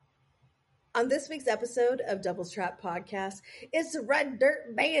On this week's episode of Devil's Trap Podcast, it's the Red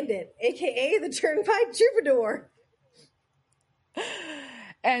Dirt Bandit, aka the Turnpike Troubadour.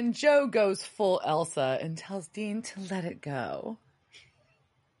 And Joe goes full Elsa and tells Dean to let it go.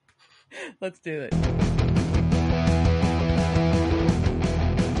 Let's do it.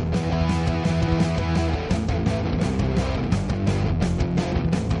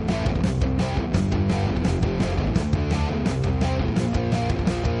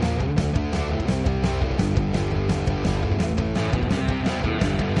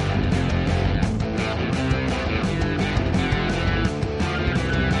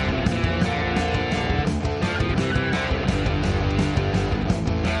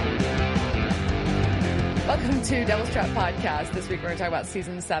 To Devil's Trap Podcast. This week we're going to talk about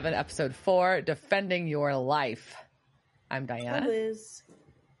Season 7, Episode 4, Defending Your Life. I'm Diana. Hi, Liz.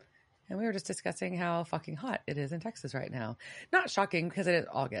 And we were just discussing how fucking hot it is in Texas right now. Not shocking because it is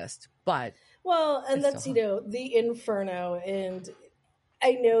August, but... Well, and that's, the inferno. And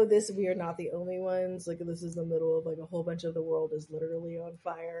I know we are not the only ones. Like, this is the middle of, a whole bunch of the world is literally on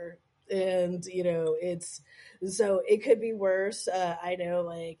fire. And, so it could be worse. I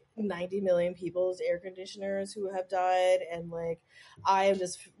know 90 million people's air conditioners who have died. And I am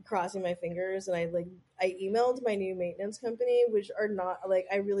just crossing my fingers. And I emailed my new maintenance company, which are not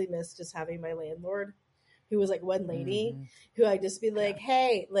I really miss just having my landlord who was one lady who I'd just be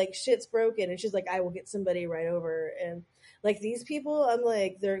hey, shit's broken. And she's I will get somebody right over. And these people,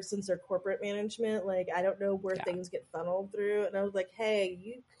 I'm since they're corporate management, I don't know where things get funneled through. And I was hey,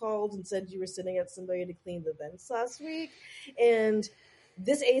 you called and said you were sending out somebody to clean the vents last week. And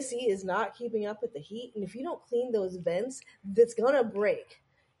this AC is not keeping up with the heat. And if you don't clean those vents, that's going to break.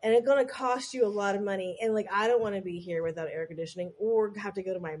 And it's going to cost you a lot of money. And I don't want to be here without air conditioning or have to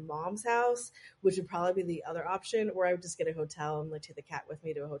go to my mom's house, which would probably be the other option. Or I would just get a hotel and take the cat with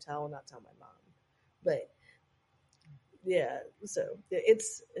me to a hotel and not tell my mom. But yeah, so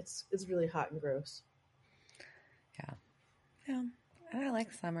it's really hot and gross. Yeah. I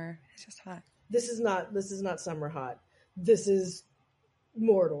like summer. It's just hot. This is not summer hot. This is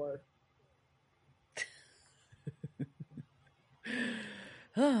Mordor.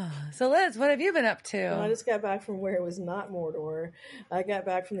 So Liz, what have you been up to? Well, I just got back from where it was not Mordor. I got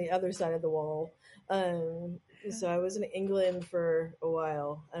back from the other side of the wall. So I was in England for a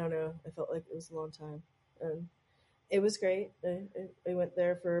while. I don't know. I felt like it was a long time. It was great. I went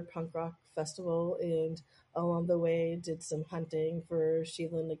there for a punk rock festival, and along the way did some hunting for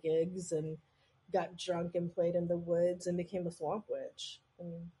Sheila and the Gigs, and got drunk and played in the woods and became a swamp witch.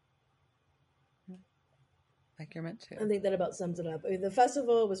 Like you're meant to. I think that about sums it up. The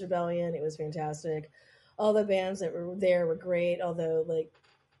festival was Rebellion. It was fantastic. All the bands that were there were great, although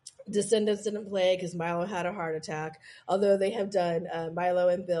Descendants didn't play because Milo had a heart attack. Although they have done, Milo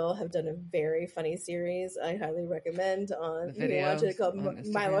and Bill have done a very funny series I highly recommend on you can watch it called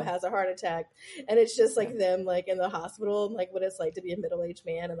Milo Has a Heart Attack. And it's just them in the hospital and what it's like to be a middle-aged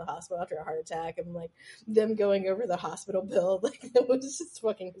man in the hospital after a heart attack, and them going over the hospital bill. It was just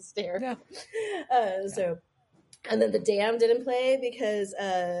fucking hysterical. Yeah. So. And then the Dam didn't play because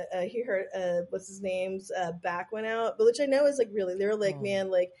he heard what's his name's back went out, but which I know is really they were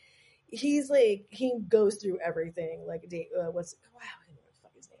man, he's he goes through everything. What's I don't know what the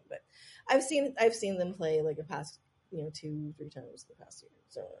fuck his name, but I've seen them play a past 2-3 times the past year.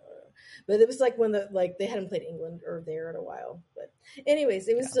 So, but it was when they hadn't played England or there in a while. But anyways,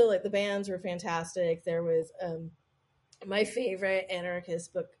 it was still the bands were fantastic. There was my favorite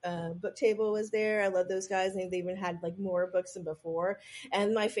anarchist book table was there. I love those guys. And they even had more books than before.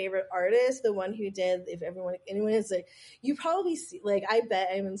 And my favorite artist, the one who did, if anyone is you probably see, I bet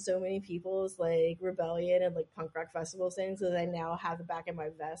I'm in so many people's Rebellion and punk rock festival things that I now have the back of my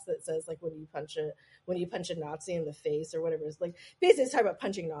vest that says when you punch a Nazi in the face or whatever. It's basically it's talking about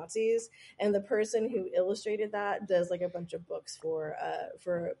punching Nazis. And the person who illustrated that does a bunch of books for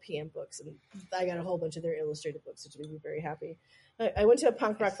PM Books. And I got a whole bunch of their illustrated books, which made me very happy. I went to a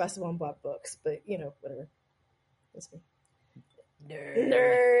punk rock festival and bought books, but whatever. That's me.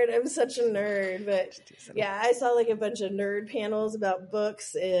 Nerd. I'm such a nerd. But yeah, I saw a bunch of nerd panels about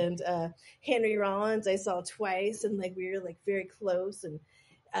books, and Henry Rollins I saw twice, and we were very close, and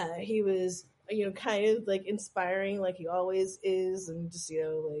he was kind of inspiring he always is, and just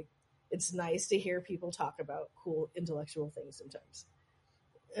it's nice to hear people talk about cool intellectual things sometimes.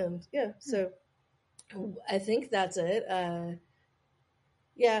 And yeah, so I think that's it.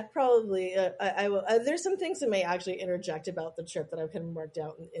 Yeah, probably. I will. There's some things that may actually interject about the trip that I've kind of marked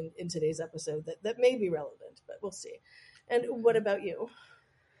out in today's episode that may be relevant, but we'll see. And what about you?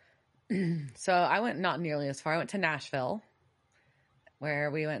 So I went not nearly as far. I went to Nashville.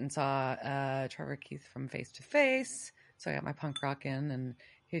 where we went and saw Trevor Keith from Face to Face. So I got my punk rock in, and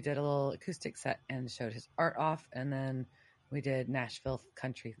he did a little acoustic set and showed his art off. And then we did Nashville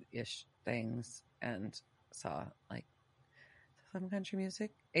country-ish things and saw like some country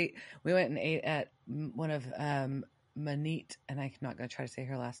music. We went and ate at one of Manit, and I'm not going to try to say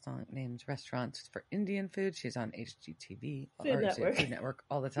her last name's restaurants for Indian food. She's on HGTV, Food Network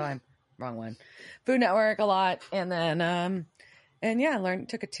all the time. Wrong one. Food Network a lot. And then,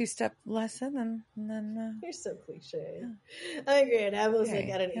 took a 2-step lesson, and then. You're so cliche. Yeah. I agree. And I was like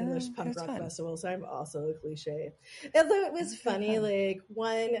at an English punk rock festival, so I'm also a cliche. Although it was funny, like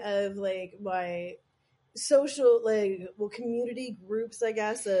one of like my social community groups, I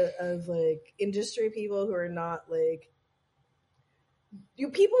guess, of like industry people who are not like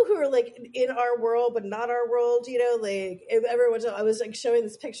people who are like in our world but not our world, like if everyone's, I was like showing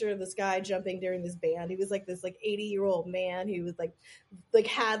this picture of this guy jumping during this band. He was like this like 80-year-old man who was like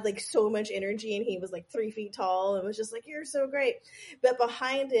had like so much energy, and he was like 3 feet tall and was just like, you're so great. But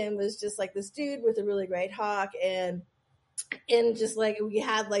behind him was just like this dude with a really great hawk, and just like we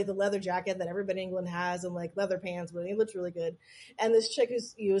had like the leather jacket that everybody in England has, and like leather pants, but he looked really good. And this chick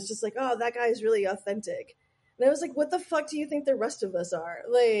was just like, oh, that guy's really authentic. And I was like, what the fuck do you think the rest of us are?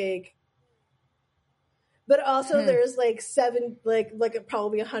 Like, but also there's like 7, like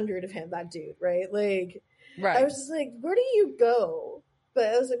probably 100 of him, that dude, right? Like, right. I was just like, where do you go? But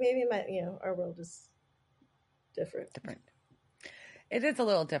I was like, maybe our world is different. It is a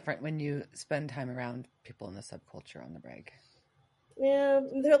little different when you spend time around people in the subculture on the break. Yeah,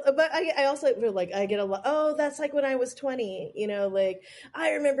 but I also feel like I get a lot. Oh, that's like when I was 20. Like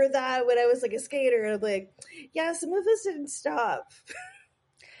I remember that when I was like a skater. And I'm like, yeah, some of us didn't stop.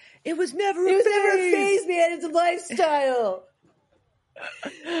 It was never a phase, man. It's a lifestyle.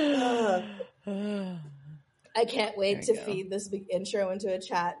 I can't wait to feed this big intro into a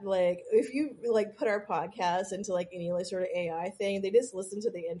chat. Like, if you like put our podcast into like any like sort of AI thing, they just listen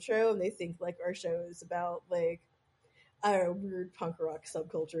to the intro and they think like our show is about like, I don't know, weird punk rock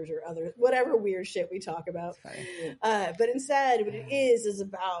subcultures or other whatever weird shit we talk about. But instead, what it is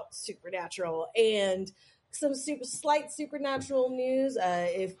about supernatural and some slight supernatural news.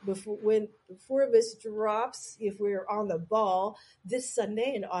 Before this drops, if we're on the ball this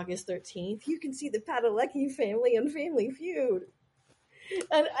Sunday, on August 13th, you can see the Padalecki family on Family Feud.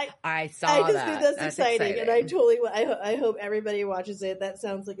 And I just think that's exciting, and I hope everybody watches it. That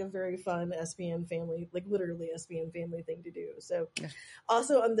sounds like a very fun SPN family, like literally SPN family thing to do. So,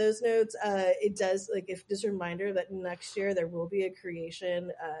 also on those notes, it does just a reminder that next year there will be a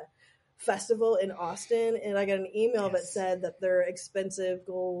creation festival in Austin, and I got an email that said that their expensive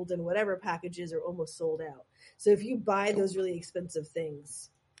gold and whatever packages are almost sold out. So if you buy those really expensive things,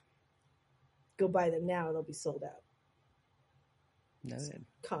 go buy them now; they'll be sold out. Noted.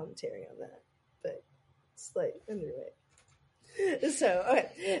 Commentary on that, but it's like anyway. So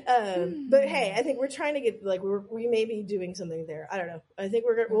okay, but hey, I think we're trying to get like we may be doing something there. I don't know. I think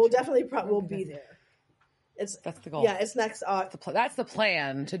we'll definitely we'll be there. That's the goal. Yeah, it's next. That's the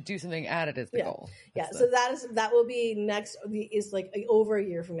plan. To do something at it is the goal. So that will be next. Is like over a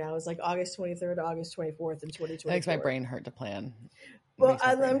year from now. It's like August 23rd to August 24th in 2024. That makes my brain hurt to plan. Well,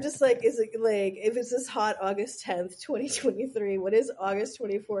 I'm just like, is it like, if it's this hot August 10th, 2023, what is August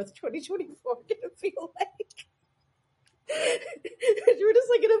 24th, 2024 going to feel like? We're just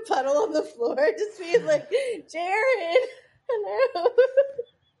like in a puddle on the floor, just being like, Jared, hello.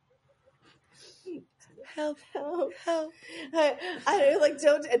 Help. I don't like,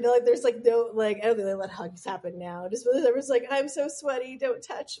 don't, and like, there's like no, like, I don't think they let hugs happen now. Just because there was like, I'm so sweaty, don't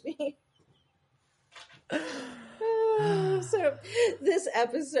touch me. So this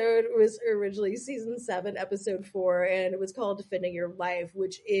episode was originally season 7, episode 4, and it was called Defending Your Life,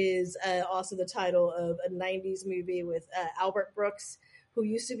 which is also the title of a 90s movie with Albert Brooks, who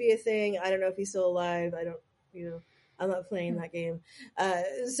used to be a thing. I don't know if he's still alive. I'm not playing that game. But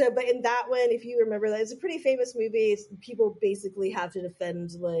in that one, if you remember that, it's a pretty famous movie. People basically have to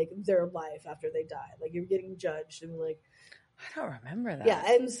defend like their life after they die. Like you're getting judged and like, I don't remember that. Yeah,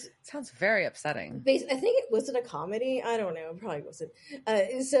 and it sounds very upsetting. I think it was a comedy. I don't know. It probably wasn't.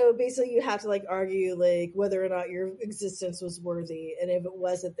 So basically, you have to like argue like whether or not your existence was worthy, and if it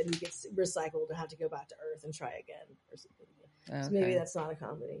wasn't, then you get recycled and have to go back to Earth and try again or something. Okay. So maybe that's not a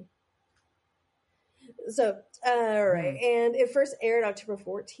comedy. So, all right. And it first aired October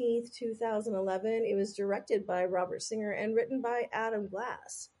 14th, 2011. It was directed by Robert Singer and written by Adam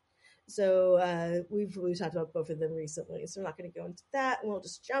Glass. So we've talked about both of them recently, so we're not going to go into that. And we'll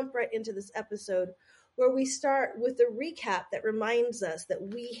just jump right into this episode where we start with a recap that reminds us that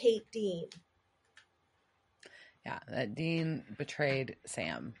we hate Dean. Yeah, that Dean betrayed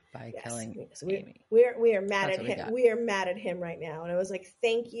Sam by killing Amy. We are mad That's at what we him. got. We are mad at him right now. And I was like,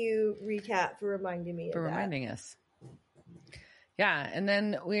 thank you, Recap, for reminding me For of that. reminding us. Yeah, and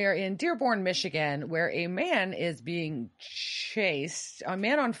then we are in Dearborn, Michigan, where a man is being chased. A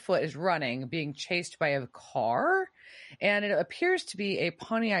man on foot is running, being chased by a car, and it appears to be a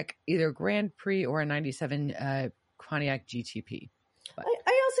Pontiac, either Grand Prix or a '97 Pontiac GTP. But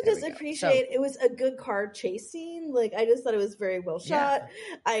I also just appreciate it was a good car chase scene. Like, I just thought it was very well shot.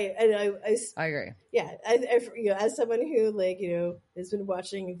 I agree. Yeah, as someone who has been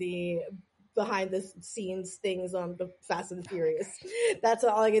watching the behind the scenes things on the Fast and the Furious, that's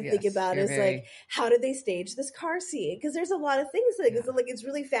all I can think about is like, how did they stage this car scene? Because there's a lot of things it's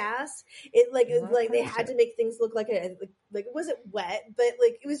really fast. They had to make things look like it wasn't wet, but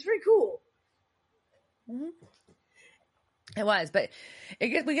it was very cool. Mm-hmm. It was, but we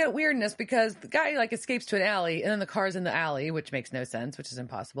get weirdness because the guy escapes to an alley, and then the car's in the alley, which makes no sense, which is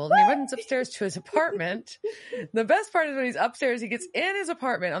impossible. And he runs upstairs to his apartment. The best part is when he's upstairs, he gets in his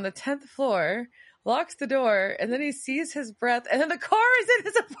apartment on the 10th floor, locks the door, and then he sees his breath, and then the car is in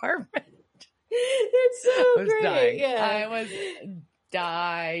his apartment. It's so great. Dying. Yeah, I was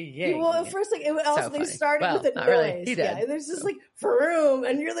dying. Well, at first, they started with a noise. Really. He did. Yeah, and there's just vroom,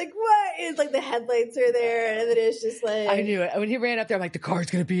 and you're like, what? It's like the headlights are there, and then it's just like, I knew it when he ran up there. I'm like, the car's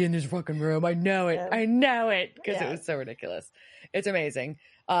gonna be in this fucking room. I know it. I know it because it was so ridiculous. It's amazing.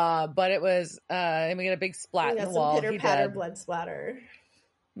 But it was, and we get a big splat in the wall. Pitter patter blood splatter.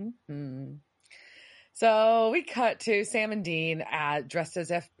 Mm-hmm. So we cut to Sam and Dean dressed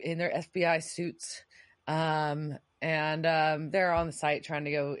as in their FBI suits. And they're on the site trying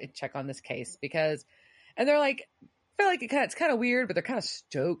to go check on this case and they're like, I feel like it's kind of weird, but they're kind of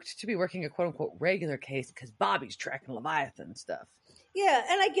stoked to be working a quote unquote regular case because Bobby's tracking Leviathan stuff. Yeah,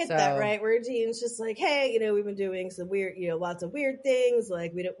 and I get that, right? Where Dean's just like, hey, we've been doing some weird, lots of weird things.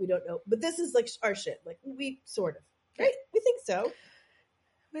 Like we don't know, but this is our shit. Like we sort of, right? We think so.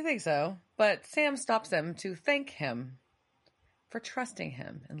 We think so, but Sam stops them to thank him for trusting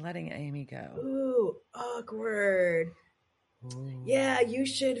him and letting Amy go. Ooh, awkward. Ooh. Yeah, you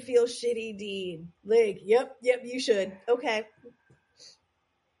should feel shitty, Dean. Yep, you should. Okay.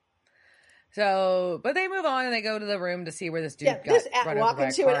 So, but they move on and they go to the room to see where this dude walk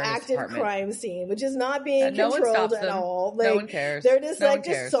into an active crime scene, which is not being controlled at all. No one cares. They're just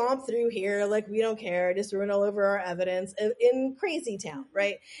just stomp through here. We don't care. Just run all over our evidence in Crazy Town,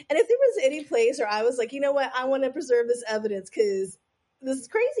 right? And if there was any place where I was like, you know what, I want to preserve this evidence because this is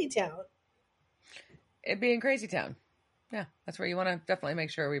Crazy Town. It'd be in Crazy Town. Yeah, that's where you want to definitely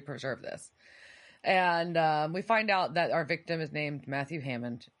make sure we preserve this. And we find out that our victim is named Matthew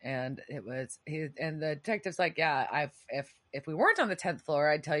Hammond, and and the detective's like, yeah, if we weren't on the 10th floor,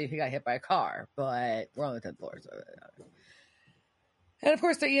 I'd tell you he got hit by a car, but we're on the 10th floor. So. And of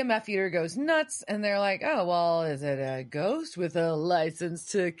course the EMF eater goes nuts, and they're like, oh, well, is it a ghost with a license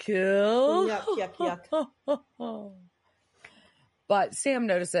to kill? Yuck. But Sam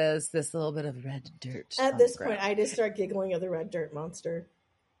notices this little bit of red dirt. At this point, I just start giggling at the red dirt monster.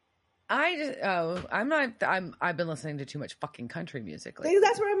 I've been listening to too much fucking country music lately.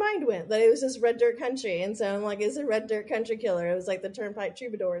 That's where my mind went. That it was just red dirt country. And so I'm like, it's a red dirt country killer. It was like the Turnpike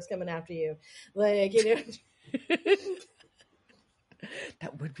Troubadours coming after you. That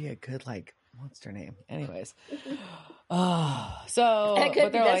would be a good, monster name. Anyways. So,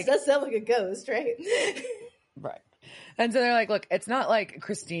 but that does sound like a ghost, right? Right. And so they're like, look, it's not like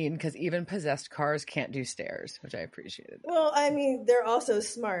Christine because even possessed cars can't do stairs, which I appreciated. Well, I mean, they're also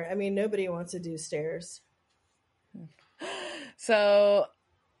smart. I mean, nobody wants to do stairs. So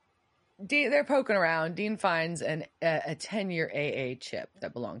they're poking around. Dean finds a 10-year AA chip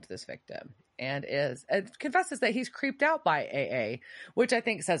that belonged to this victim and confesses that he's creeped out by AA, which I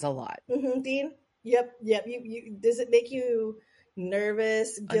think says a lot. Mm-hmm, Dean? Yep. You does it make you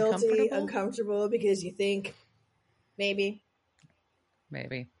nervous, guilty, uncomfortable because you think... Maybe.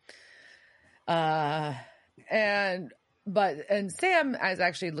 And Sam is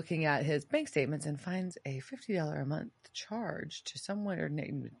actually looking at his bank statements and finds a $50 a month charge to someone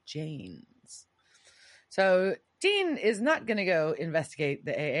named James. So Dean is not going to go investigate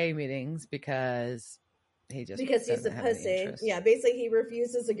the AA meetings because he's a pussy. Yeah, basically he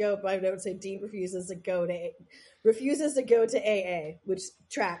refuses to go. I would say Dean refuses to go to AA, which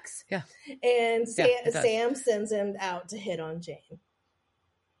tracks. Yeah, and Sam sends him out to hit on Jane.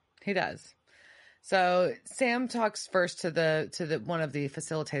 He does. So Sam talks first to the one of the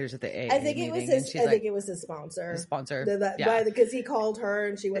facilitators of the AA. I think it was his. I think it was his sponsor. His sponsor, because he called her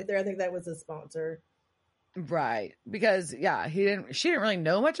and she went there. I think that was his sponsor. Right. Because she didn't really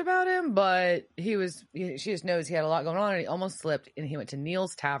know much about him, but she just knows he had a lot going on, and he almost slipped, and he went to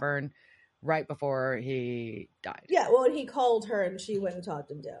Neil's Tavern right before he died. Yeah, well, and he called her and she went and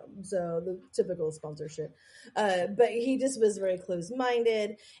talked him down. So the typical sponsorship. But he just was very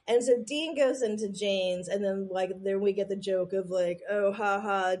close-minded. And so Dean goes into Jane's, and then then we get the joke of oh,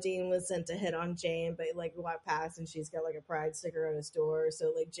 haha, Dean was sent to hit on Jane, but walk past and she's got a pride sticker on his door.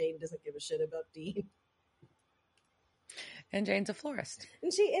 So Jane doesn't give a shit about Dean. And Jane's a florist.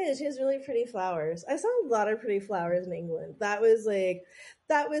 And she is. She has really pretty flowers. I saw a lot of pretty flowers in England. That was when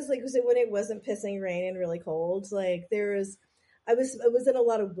it wasn't pissing rain and really cold. I was in a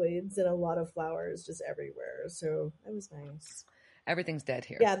lot of woods and a lot of flowers just everywhere. So that was nice. Everything's dead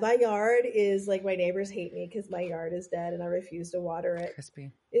here. Yeah, my yard is my neighbors hate me because my yard is dead and I refuse to water it.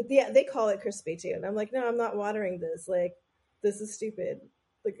 Crispy. They call it crispy too. And I'm no, I'm not watering this. This is stupid.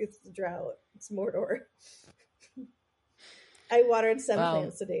 It's the drought. It's Mordor. I watered some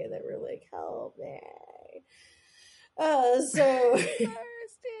plants today and they were help me. I'm so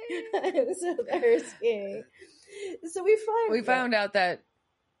thirsty. So we found out that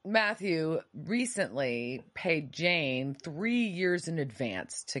Matthew recently paid Jane 3 years in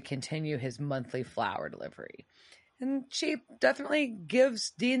advance to continue his monthly flower delivery. And she definitely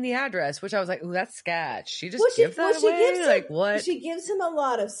gives Dean the address, which I was ooh, that's sketch. She just gives that away? What? She gives him a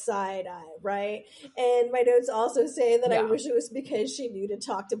lot of side eye, right? And my notes also say that I wish it was because she knew to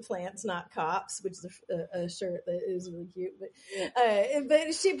talk to plants, not cops, which is a shirt that is really cute.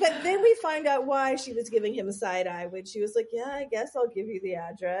 But then we find out why she was giving him a side eye, when she was yeah, I guess I'll give you the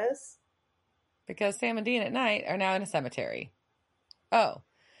address. Because Sam and Dean at night are now in a cemetery. Oh,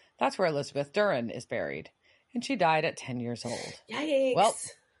 that's where Elizabeth Duran is buried. And she died at 10 years old. Yikes. Well,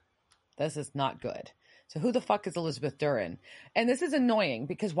 this is not good. So who the fuck is Elizabeth Duran? And this is annoying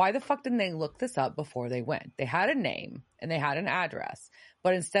because why the fuck didn't they look this up before they went? They had a name and they had an address.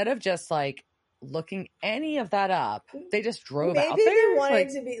 But instead of just looking any of that up, they just drove out there. Maybe they wanted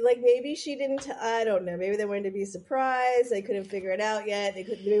to be maybe she didn't. I don't know. Maybe they wanted to be surprised. They couldn't figure it out yet.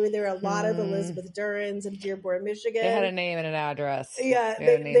 Maybe there were a lot of Elizabeth Durans in Dearborn, Michigan. They had a name and an address. Yeah,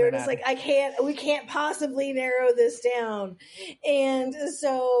 they were just we can't possibly narrow this down. And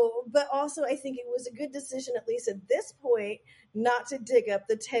so, but also I think it was a good decision, at least at this point, not to dig up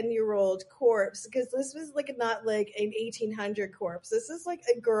the 10-year-old corpse, because this was not an 1800 corpse. This is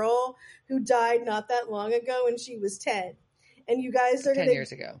a girl who died not that long ago and she was 10. And you guys are 10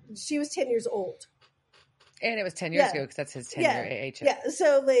 years ago. She was 10 years old. And it was 10 years ago because that's his 10-year age. Yeah,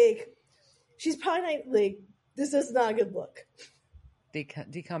 so she's probably not this is not a good look.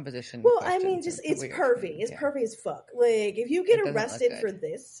 Decomposition. Well, I mean, just it's pervy. It's pervy as fuck. If you get arrested for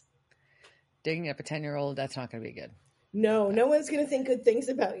this, digging up a 10-year-old, that's not going to be good. No one's going to think good things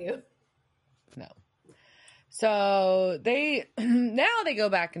about you. No. So they go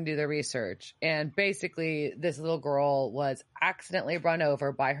back and do their research. And basically, this little girl was accidentally run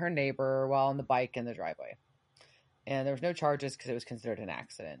over by her neighbor while on the bike in the driveway. And there was no charges because it was considered an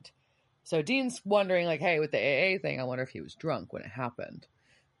accident. So Dean's wondering, hey, with the AA thing, I wonder if he was drunk when it happened.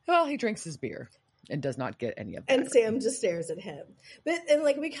 Well, he drinks his beer and does not get any of that. And Sam just stares at him. And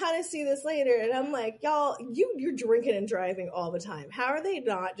we kind of see this later, and I'm y'all, you're drinking and driving all the time. How are they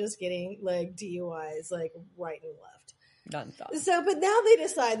not just getting DUIs right and left? Nonstop. So, but now they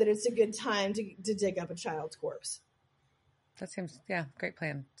decide that it's a good time to dig up a child's corpse. That seems, great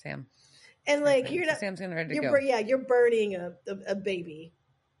plan, Sam. And you're not, Sam's getting ready to go. You're burning a baby.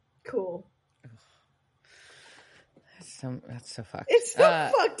 Cool. That's so fucked. It's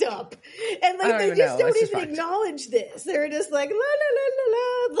so fucked up. And they just don't even acknowledge this. They're just la la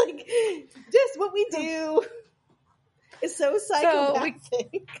la la la, just what we do. It's so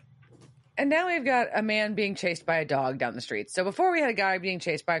psychopathic. And now we've got a man being chased by a dog down the street. So before we had a guy being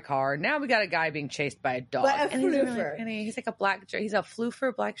chased by a car, now we got a guy being chased by a dog. But a floofer. He's like he's a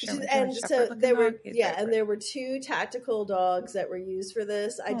floofer, black German. And so there were 2 tactical dogs that were used for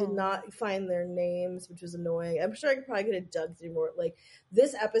this. I did not find their names, which was annoying. I'm sure I could have dug through more.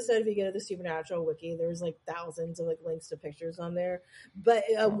 This episode, if you go to the Supernatural wiki, there's thousands of links to pictures on there. But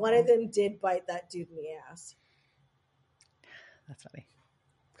one of them did bite that dude in the ass. That's funny.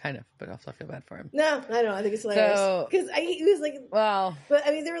 Kind of, but also I feel bad for him. No, I don't. I think it's hilarious because he was well, but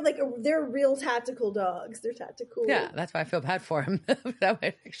I mean, they're real tactical dogs. They're tactical. Yeah, that's why I feel bad for him. That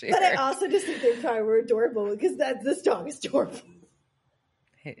might actually. But hurt. I also just think they probably were adorable because this dog is adorable.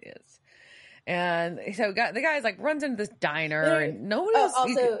 It is. And so the guy's like runs into this diner and nobody else.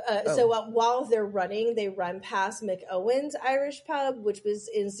 So while they're running, they run past McOwen's Irish Pub, which was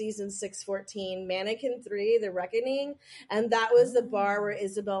in season 614, Mannequin 3, The Reckoning. And that was the bar where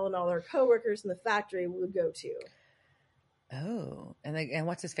Isabel and all her coworkers in the factory would go to. Oh, and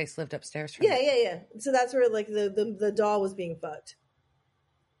what's his face lived upstairs from? Yeah. So that's where like the doll was being fucked.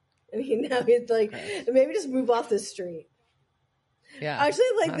 And now he's like, maybe just move off this street. Yeah, actually,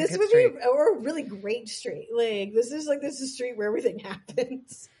 like this would be a really great street. Like this is a street where everything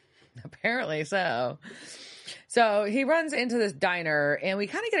happens. Apparently so. So he runs into this diner, and we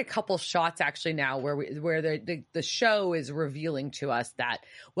kind of get a couple shots actually now where the show is revealing to us that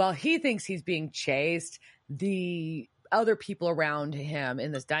while he thinks he's being chased, the other people around him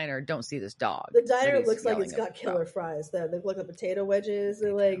in this diner don't see this dog. The diner looks like it's got killer fries. They look like potato wedges.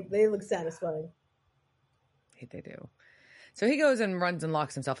 They look satisfying. They do. So he goes and runs and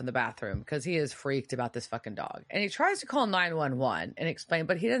locks himself in the bathroom because he is freaked about this fucking dog. And he tries to call 911 and explain,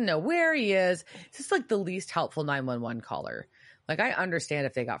 but he doesn't know where he is. This is like the least helpful 911 caller. Like, I understand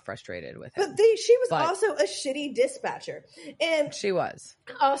if they got frustrated with him. But she was also a shitty dispatcher. And she was.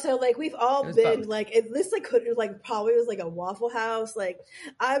 Also, like, we've all been, both. Like, this, like, could, like, probably was, like, a Waffle House. Like,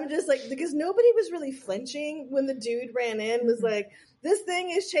 I'm just, like, because nobody was really flinching when the dude ran in, was like, this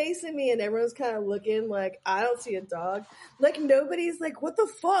thing is chasing me, and everyone's kind of looking like, I don't see a dog. Like, nobody's like, what the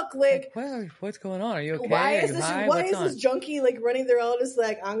fuck? Like what's going on? Are you okay? Why is this junkie, like, running there all just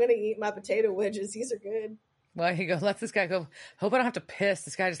like, I'm going to eat my potato wedges. These are good. Well, he goes, let this guy go. Hope I don't have to piss.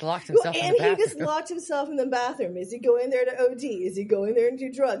 This guy just locked himself in the bathroom. And he just locked himself in the bathroom. Is he going there to OD? Is he going there and do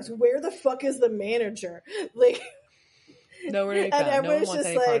drugs? Where the fuck is the manager? Like, nowhere to be found. And everyone's no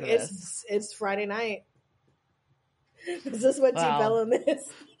just like, it's Friday night. Is this what Bella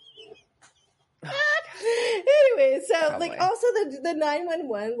missed? Anyway, so probably. Like also the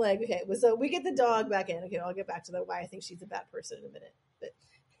 911, like, okay, so we get the dog back in. Okay, I'll get back to why I think she's a bad person in a minute. But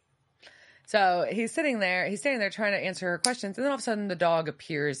so he's standing there trying to answer her questions, and then all of a sudden the dog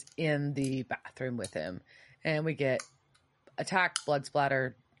appears in the bathroom with him, and we get attack, blood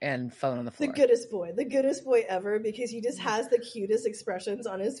splatter, and phone on the floor. The goodest boy ever, because he just has the cutest expressions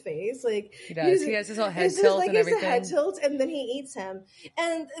on his face. Like he does. He has his little head tilt and everything. He has a head tilt, and then he eats him.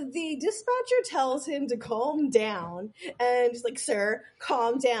 And the dispatcher tells him to calm down, and just like, sir,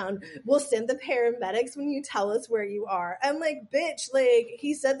 calm down. We'll send the paramedics when you tell us where you are. I'm like, bitch, like,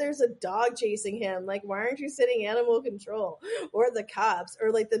 he said there's a dog chasing him. Like, why aren't you sending animal control or the cops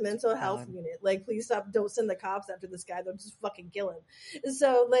or like the mental health unit? Like, please stop. Don't send the cops after this guy. They'll just fucking kill him.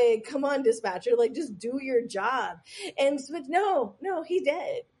 So, like, come on, dispatcher, like, just do your job. But no, he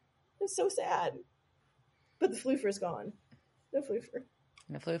dead. It's so sad. But the floofer's gone. No floofer.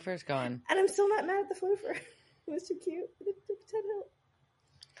 The floofer's gone. And I'm still not mad at the floofer. It was too cute. Ted Hill.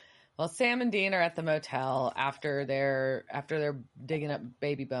 Well, Sam and Dean are at the motel after they're digging up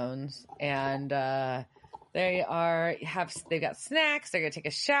baby bones, and they've got snacks. They're gonna take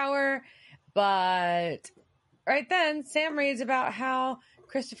a shower, but right then Sam reads about how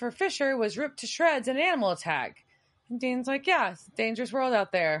Christopher Fisher was ripped to shreds in an animal attack. And Dean's like, yeah, it's a dangerous world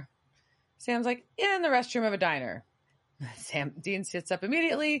out there. Sam's like, in the restroom of a diner. Dean sits up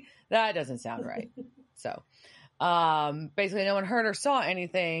immediately. That doesn't sound right. So basically no one heard or saw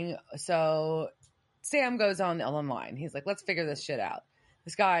anything. So Sam goes online. He's like, let's figure this shit out.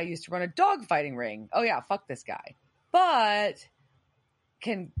 This guy used to run a dog fighting ring. Oh yeah, fuck this guy. But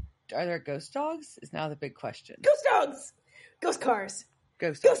are there ghost dogs? Is now the big question. Ghost dogs! Ghost cars!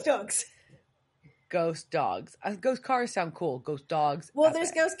 Ghost dogs. Ghost dogs. Ghost cars sound cool. Ghost dogs. Well,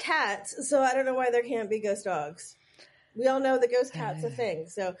 there's ghost cats, so I don't know why there can't be ghost dogs. We all know the ghost cat's a thing.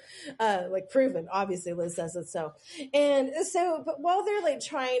 So, like, proven. Obviously, Liz says it so. And so, but while they're, like,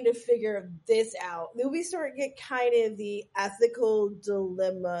 trying to figure this out, then we sort of get kind of the ethical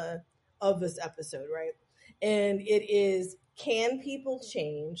dilemma of this episode, right? And it is, can people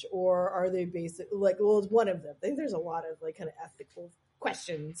change, or are they basically, like, well, it's one of them. I think there's a lot of, like, kind of ethical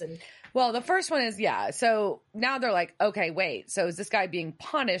questions. And well, the first one is, so now they're like, okay, wait, so is this guy being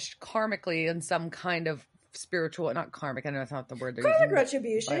punished karmically in some kind of spiritual, not karmic, I know that's not the word they're using. Karmic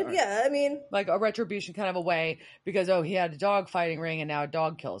retribution, yeah, I mean, like a retribution kind of a way, because he had a dog fighting ring and now a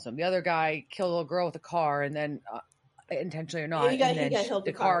dog kills him. The other guy killed a little girl with a car, and then intentionally or not,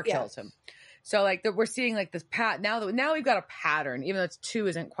 the car kills him. So like we're seeing like this now we've got a pattern, even though it's 2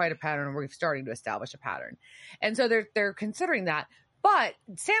 isn't quite a pattern, we're starting to establish a pattern. And so they're considering that. But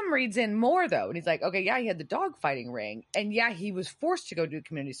Sam reads in more, though, and he's like, okay, yeah, he had the dog fighting ring, and yeah, he was forced to go do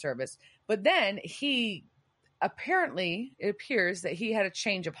community service, but then he apparently it appears that he had a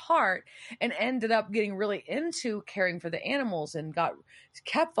change of heart and ended up getting really into caring for the animals and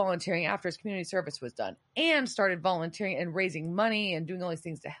kept volunteering after his community service was done and started volunteering and raising money and doing all these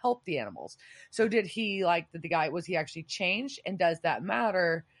things to help the animals. So did the guy, was he actually changed? And does that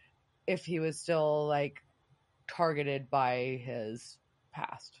matter if he was still like targeted by his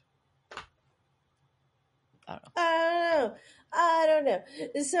past? I don't know.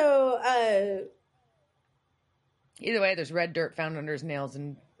 So, either way, there's red dirt found under his nails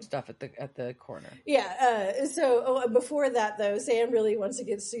and stuff at the corner. Yeah. Before that, though, Sam really wants to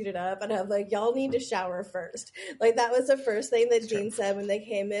get suited up, and I'm like, y'all need to shower first. Like that was the first thing that Dean said when they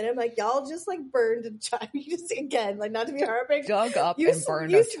came in. I'm like, y'all just like burned a child. You just again, like not to be heartbreaking, dug up and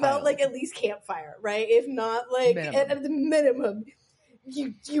burned. You smelled like at least campfire, right? If not, like at the minimum.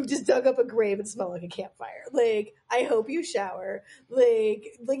 You just dug up a grave and smelled like a campfire. Like, I hope you shower. Like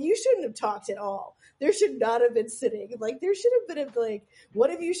you shouldn't have talked at all. There should not have been sitting. Like, there should have been like,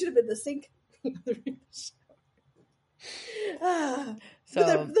 one of you should have been the sink. So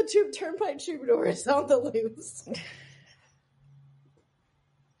the turnpike troubadour is on the loose.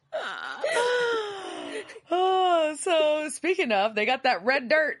 Oh, so speaking of, they got that red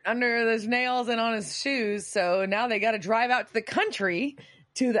dirt under his nails and on his shoes. So now they got to drive out to the country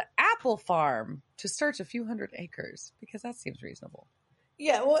to the apple farm to search a few hundred acres because that seems reasonable.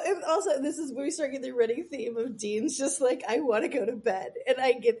 Yeah, well, and also this is where we start getting the running theme of Dean's just like, I want to go to bed, and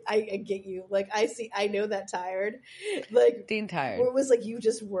I get you. Like I know that tired, like Dean tired. Where it was like you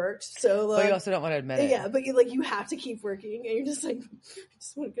just worked so long, but you also don't want to admit it. Yeah, but you have to keep working, and you're just like, I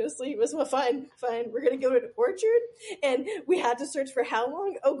just want to go to sleep. It's well, fine. We're gonna go to an orchard, and we had to search for how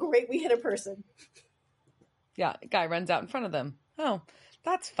long? Oh, great, we hit a person. Yeah, a guy runs out in front of them. Oh,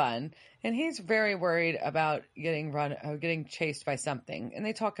 that's fun. And he's very worried about getting chased by something. And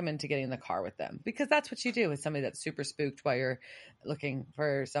they talk him into getting in the car with them because that's what you do with somebody that's super spooked while you're looking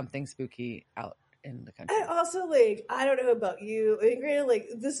for something spooky out in the country. And also, like, I don't know about you. I mean, granted, like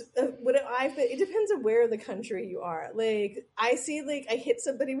this, it depends on where in the country you are. Like, I see, like, I hit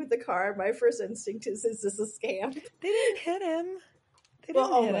somebody with the car. My first instinct is this a scam? They didn't hit him. They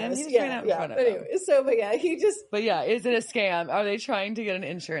didn't hit him. He just ran out in front of him. Anyway, so, but yeah, But yeah, is it a scam? Are they trying to get an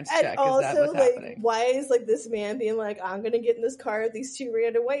insurance check? Also, is that what's happening? Why is like this man being like, I'm gonna get in this car with these two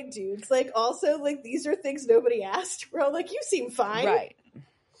random white dudes? Like, also, like these are things nobody asked, bro. Like, you seem fine, right?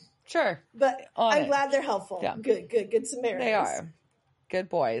 Sure, but I'm glad they're helpful. Yeah. Good Samaritans. They are good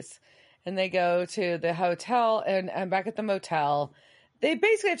boys, and they go to the hotel and back at the motel. They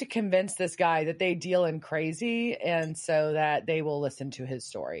basically have to convince this guy that they deal in crazy and so that they will listen to his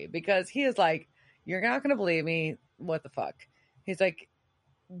story because he is like, you're not going to believe me. What the fuck? He's like,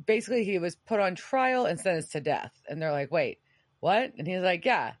 basically he was put on trial and sentenced to death. And they're like, wait, what? And he's like,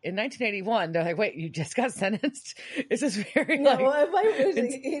 yeah, in 1981. They're like, wait, you just got sentenced? It's just very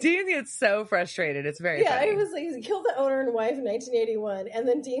Dean gets so frustrated. It's very funny. It was like, he killed the owner and wife in 1981. And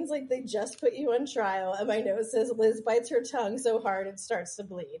then Dean's like, they just put you on trial. And my note says, Liz bites her tongue so hard it starts to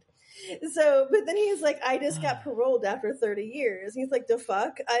bleed. So, but then he's like, I just got paroled after 30 years. He's like, the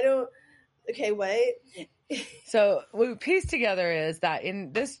fuck? Okay, wait. So what we pieced together is that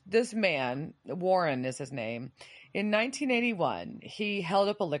in this man, Warren is his name, in 1981, he held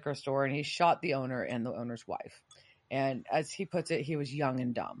up a liquor store and he shot the owner and the owner's wife. And as he puts it, he was young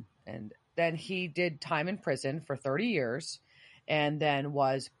and dumb. And then he did time in prison for 30 years and then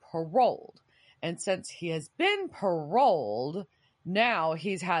was paroled. And since he has been paroled, now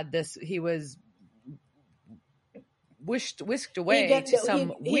he's had this, he was whisked away to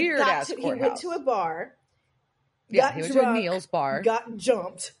some weird-ass courthouse. He went to a bar. He went to a Neil's bar. Got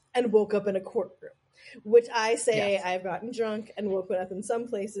jumped and woke up in a courtroom. Which I say, yes. I've gotten drunk and woken up in some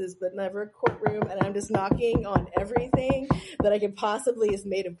places, but never a courtroom, and I'm just knocking on everything that I can possibly is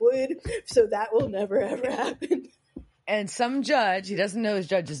made of wood, so that will never, ever happen. And some judge, he doesn't know his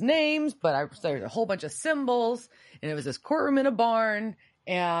judge's names, but there's a whole bunch of symbols, and it was this courtroom in a barn,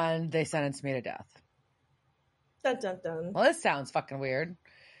 and they sentenced me to death. Dun, dun, dun. Well, this sounds fucking weird.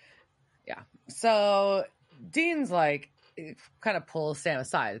 Yeah. So Dean's like, kind of pulls Sam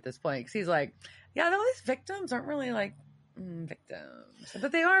aside at this point, because he's like, yeah, all these victims aren't really like victims,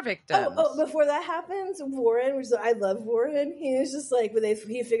 but they are victims. Before that happens, Warren, I love Warren. He was just like, when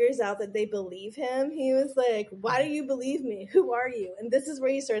he figures out that they believe him, he was like, why do you believe me? Who are you? And this is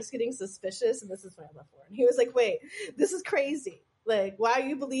where he starts getting suspicious, and this is why I love Warren. He was like, wait, this is crazy. Like, why are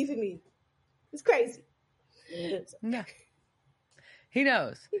you believing me? It's crazy. No. He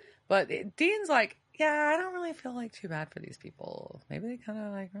knows. But Dean's like, yeah, I don't really feel like too bad for these people. Maybe they kind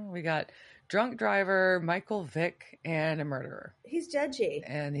of like, we got drunk driver, Michael Vick, and a murderer. He's judgy.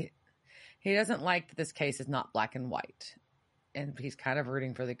 And He doesn't like that this case is not black and white. And he's kind of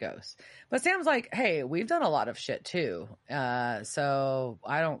rooting for the ghost. But Sam's like, hey, we've done a lot of shit too. So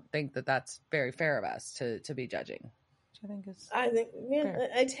I don't think that that's very fair of us to be judging. Which I think fair.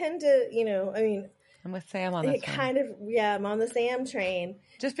 I tend to, I'm with Sam on this I'm on the Sam train.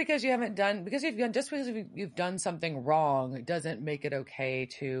 Just because you've done something wrong, it doesn't make it okay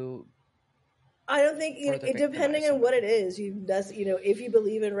to. I don't think depending on what it is, if you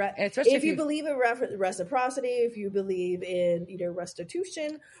believe in reciprocity, if you believe in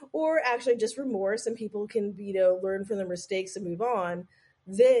restitution, or actually just remorse, and people can learn from their mistakes and move on.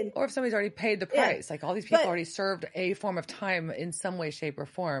 Then, or if somebody's already paid the price, like all these people already served a form of time in some way, shape, or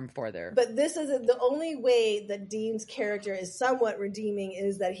form for their. But this is the only way that Dean's character is somewhat redeeming,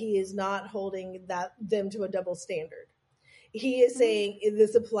 is that he is not holding them to a double standard. He is saying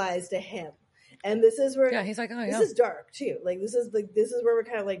this applies to him. And this is where he's like, oh, this is dark too. This is where we're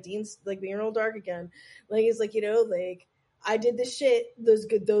kind of like Dean's like being real dark again. Like he's like, I did this shit. Those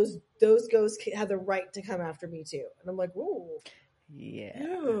ghosts have the right to come after me too. And I'm like, whoa, yeah,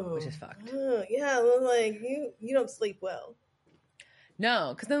 which is fucked. Yeah, like you don't sleep well.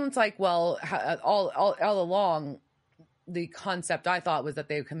 No, because then it's like, well, all along, the concept I thought was that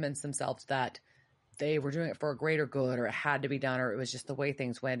they convinced themselves that they were doing it for a greater good, or it had to be done, or it was just the way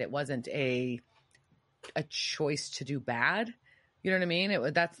things went. It wasn't a choice to do bad. You know what I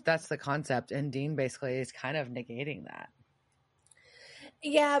mean? That's the concept, and Dean basically is kind of negating that.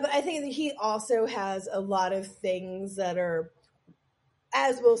 Yeah, but I think that he also has a lot of things that are,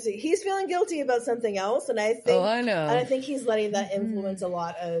 as we'll see, he's feeling guilty about something else, and I think, I know, and I think he's letting that influence a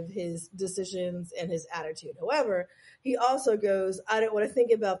lot of his decisions and his attitude. However, he also goes, I don't want to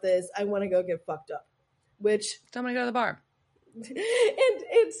think about this. I want to go get fucked up. Which I'm gonna go to the bar.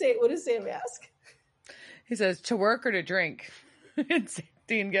 and say, what does Sam ask? He says, to work or to drink? And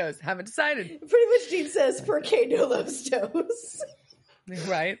Dean goes, haven't decided. Pretty much Dean says, ¿Por qué no los dos?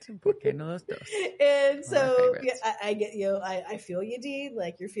 Right. ¿Por qué no los dos? And so I get I feel you, Dean,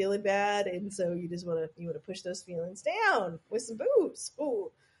 like you're feeling bad, and so you just want to push those feelings down with some booze.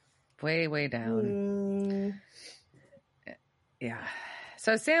 Ooh. Way down. Yeah.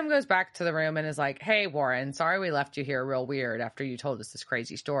 So Sam goes back to the room and is like, hey, Warren, sorry we left you here real weird after you told us this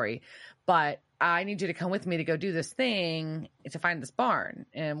crazy story, but I need you to come with me to go do this thing to find this barn.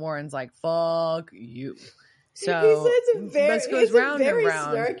 And Warren's like, fuck you. So this goes round and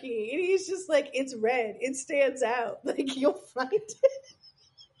round. Snarky. And he's just like, it's red. It stands out. Like, you'll find it.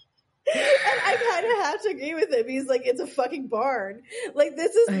 And I kind of have to agree with him. He's like, it's a fucking barn. Like,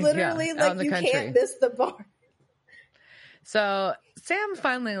 this is literally like, you can't miss the barn. So Sam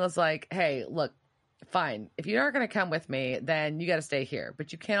finally was like, hey, look, fine. If you aren't going to come with me, then you got to stay here.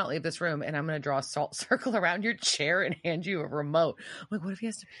 But you cannot leave this room, and I'm going to draw a salt circle around your chair and hand you a remote. I'm like, what if he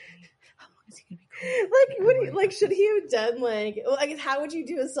has to pee? How long is he going to be cold? Should he have done, I guess, how would you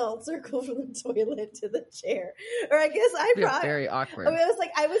do a salt circle from the toilet to the chair? Or I guess very awkward. I mean,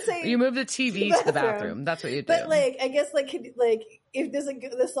 I would say you move the TV to the bathroom. That's what you do. But, I guess, if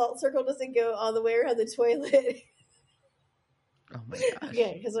the salt circle doesn't go all the way around the toilet. Oh my gosh.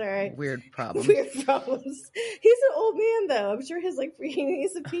 Okay, because all right. Weird problems. He's an old man, though. I'm sure he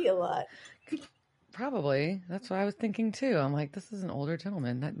needs to pee a lot. Probably. That's what I was thinking too. I'm like, this is an older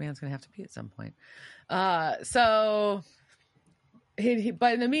gentleman. That man's gonna have to pee at some point. So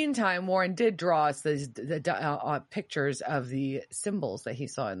but in the meantime, Warren did draw us the pictures of the symbols that he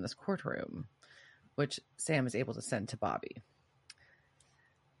saw in this courtroom, which Sam is able to send to Bobby.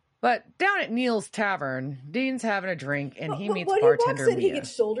 But down at Neil's Tavern, Dean's having a drink, and he meets bartender Mia. He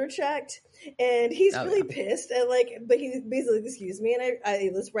gets shoulder checked, and he's really pissed. And but he basically, excuse me, and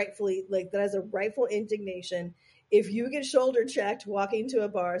I was rightfully that has a rightful indignation. If you get shoulder checked walking to a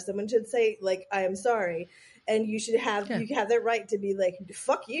bar, someone should say I am sorry, and you should have you have that right to be like,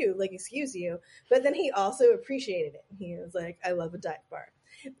 fuck you, excuse you. But then he also appreciated it. He was like, I love a dive bar,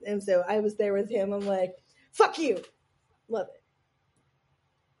 and so I was there with him. I'm like, fuck you, love it.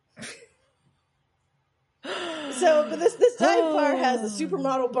 So, but this dive bar has a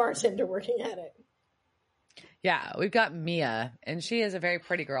supermodel bartender working at it. Yeah, we've got Mia, and she is a very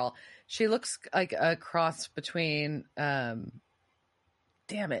pretty girl. She looks like a cross between, damn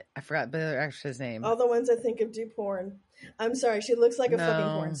it, I forgot the actress's name. All the ones I think of do porn. I'm sorry, she looks like a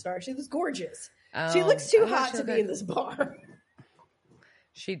fucking porn star. She was gorgeous. She looks too hot to be in this bar.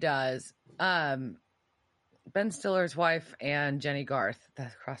 She does. Ben Stiller's wife and Jenny Garth.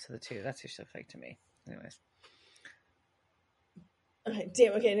 That's cross of the two. That's who she looks like to me. Anyways. Okay,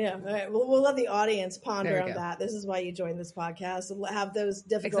 damn. Okay, yeah. All right, we'll let the audience ponder on that. This is why you join this podcast, and have those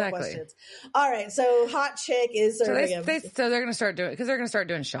difficult questions. All right, so hot chick is so they're going to start doing, because they're going to start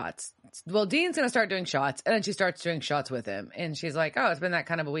doing shots. well, Dean's going to start doing shots, and then she starts doing shots with him. And she's like, oh, it's been that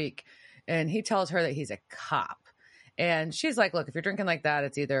kind of a week. And he tells her that he's a cop. And she's like, look, if you're drinking like that,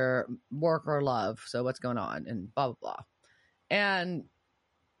 it's either work or love. So what's going on? And blah, blah, blah. And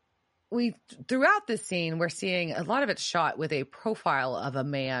throughout this scene, we're seeing a lot of it shot with a profile of a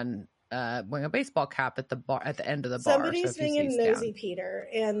man wearing a baseball cap at the bar at the end of the bar. Somebody's being a nosy Peter,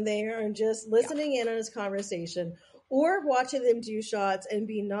 and they are just listening in on his conversation or watching them do shots and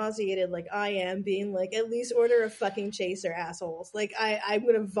be nauseated like I am, being like, at least order a fucking chaser, assholes. Like, I'm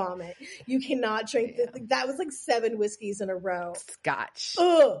going to vomit. You cannot drink this. Like, that was like 7 whiskeys in a row. Scotch.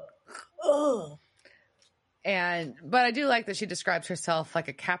 Ugh. Ugh. But I do like that she describes herself like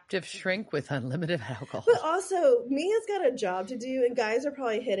a captive shrink with unlimited alcohol. But also, Mia's got a job to do, and guys are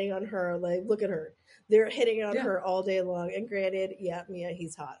probably hitting on her. Like, look at her. They're hitting on her all day long. And granted, yeah, Mia,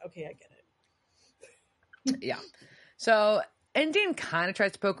 he's hot. Okay, I get it. Yeah. So, and Dean kind of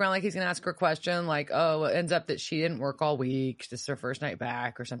tries to poke around like he's going to ask her a question. Like, oh, it ends up that she didn't work all week. This is her first night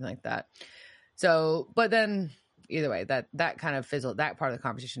back or something like that. So, but then either way, that kind of that part of the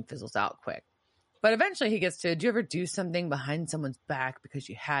conversation fizzles out quick. But eventually he gets to, do you ever do something behind someone's back because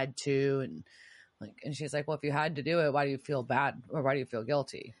you had to? And she's like, well, if you had to do it, why do you feel bad or why do you feel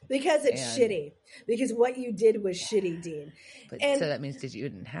guilty? Because it's shitty. Because what you did was shitty, Dean. So that means you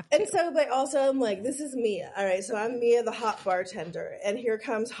didn't have to. And so, but also I'm like, this is Mia. All right. So I'm Mia, the hot bartender. And here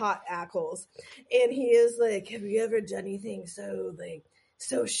comes Hot Ackles. And he is like, have you ever done anything so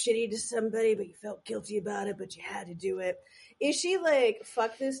shitty to somebody, but you felt guilty about it, but you had to do it? Is she like,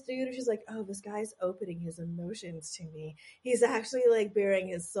 fuck this dude? Or she's like, oh, this guy's opening his emotions to me. He's actually like bearing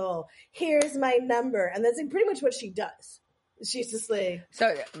his soul. Here's my number. And that's pretty much what she does. She's just like.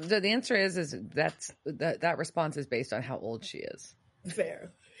 So the answer is that response is based on how old she is.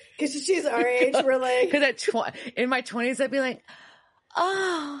 Fair. Because she's our age. We're like. Because in my 20s, I'd be like,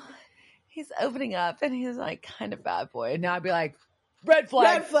 oh, he's opening up and he's like kind of bad boy. And now I'd be like, red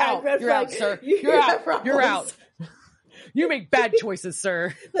flag, out. You're out, sir. You're out. You're out. You make bad choices,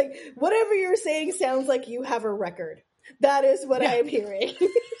 sir. Like, whatever you're saying sounds like you have a record. That is what I am hearing.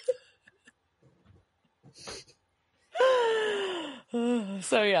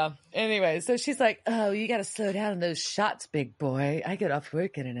 So, yeah. Anyway, so she's like, oh, you got to slow down on those shots, big boy. I get off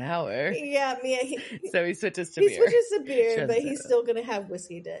work in an hour. Yeah, Mia. So he switches to beer. He switches to beer, but he's still going to have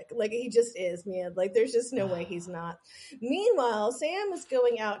whiskey dick. Like, he just is, Mia. Like, there's just no way he's not. Meanwhile, Sam is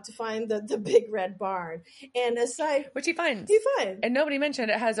going out to find the big red barn. And which he finds. And nobody mentioned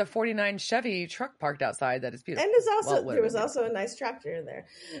it has a 49 Chevy truck parked outside that is beautiful. And there was also a nice tractor in there.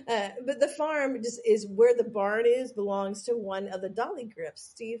 But the farm just is where the barn belongs to one of the Dolly Grips,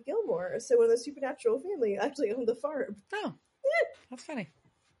 Steve Gilmore. So one of the Supernatural family actually owned the farm. Oh, that's funny.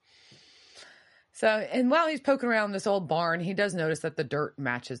 So, and while he's poking around this old barn, he does notice that the dirt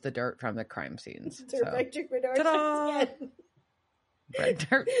matches the dirt from the crime scenes. Red dirt.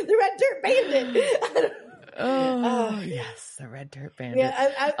 The red dirt bandit. Oh, yes, the Red Dirt Bandit.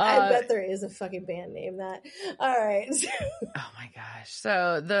 Yeah, I bet there is a fucking band name that. All right. Oh, my gosh.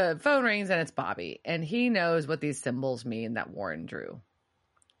 So the phone rings and it's Bobby, and he knows what these symbols mean that Warren drew.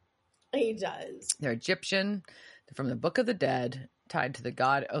 He does. They're Egyptian. They're from the Book of the Dead, tied to the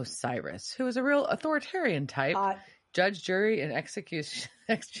god Osiris, who is a real authoritarian type. Hot. Judge, jury, and executioner.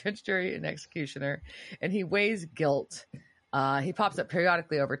 And he weighs guilt. He pops up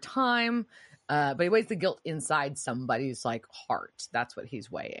periodically over time. But he weighs the guilt inside somebody's like heart. That's what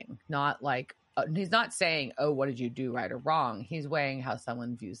he's weighing. Not like he's not saying, "Oh, what did you do, right or wrong?" He's weighing how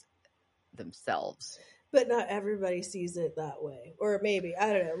someone views themselves. But not everybody sees it that way, or maybe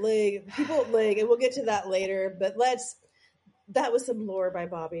I don't know. Like people like, and we'll get to that later. But that was some lore by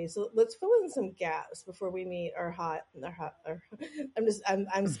Bobby. So let's fill in some gaps before we meet our hot.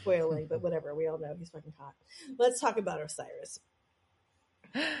 I'm spoiling, but whatever. We all know he's fucking hot. Let's talk about Osiris.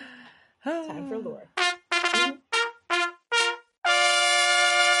 Time for lore.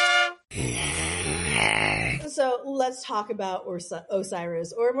 So let's talk about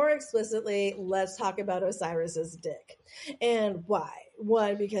Osiris, or more explicitly, let's talk about Osiris's dick. And why?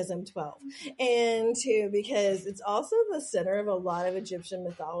 1, because I'm 12. And 2, because it's also the center of a lot of Egyptian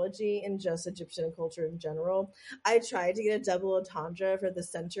mythology and just Egyptian culture in general. I tried to get a double entendre for the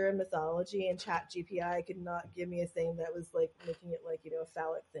center of mythology, and ChatGPT could not give me a thing that was like making it like, a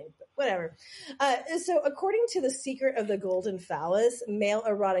phallic thing, but whatever. So according to The Secret of the Golden Phallus, Male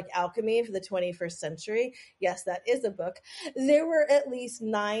Erotic Alchemy for the 21st Century, yes, that is a book, there were at least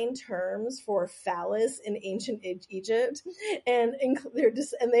 9 terms for phallus in ancient Egypt, and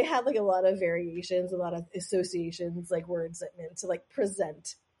they had like a lot of variations, a lot of associations, like words that meant to like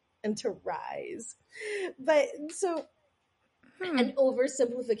present and to rise. But so An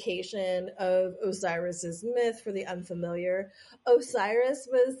oversimplification of Osiris's myth for the unfamiliar. Osiris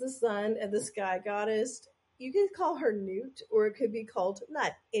was the son of the sky goddess. You could call her Nut, or it could be called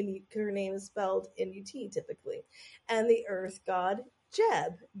Nut. Her name is spelled N-U-T typically. And the earth god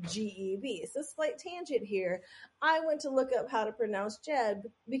Geb, G-E-B. So slight tangent here. I went to look up how to pronounce Geb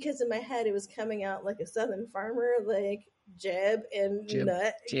because in my head it was coming out like a southern farmer, like Jeb and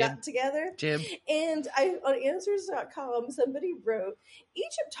Nut got together. And on answers.com, somebody wrote,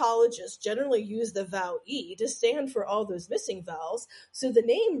 Egyptologists generally use the vowel E to stand for all those missing vowels, so the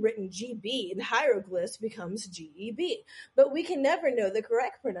name written GB in hieroglyphs becomes GEB. But we can never know the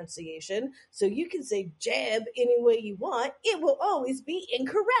correct pronunciation, so you can say Jeb any way you want. It will always be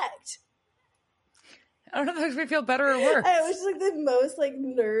incorrect. I don't know if that makes me feel better or worse. It was just like the most like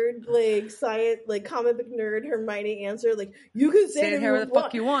nerd, like science, like comic book nerd Hermione answer. Like, you can say it however the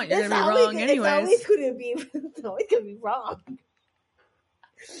fuck you want. You're going to be wrong anyways. It's always going to be wrong.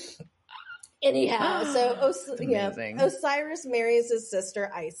 Anyhow, so Osiris marries his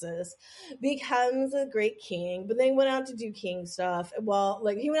sister Isis, becomes a great king, but they went out to do king stuff. Well,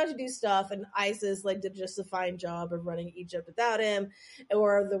 like he went out to do stuff, and Isis like did just a fine job of running Egypt without him,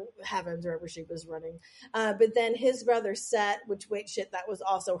 or the heavens, wherever she was running. But then his brother Set, that was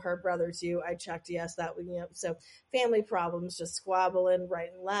also her brother too. I checked, yes, that was, so family problems, just squabbling right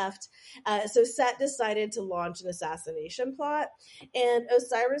and left. So Set decided to launch an assassination plot, and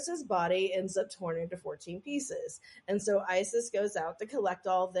Osiris's body ends up torn into 14 pieces. And so Isis goes out to collect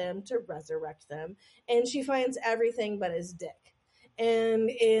all of them to resurrect them, and she finds everything but his dick. And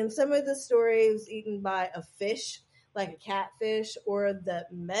in some of the stories, eaten by a fish, like a catfish, or the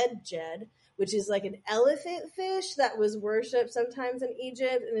Medjed, which is like an elephant fish that was worshipped sometimes in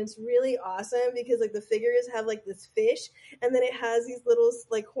Egypt. And it's really awesome because like the figures have like this fish, and then it has these little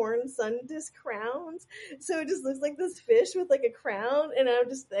like horn sun disk crowns. So it just looks like this fish with like a crown. And I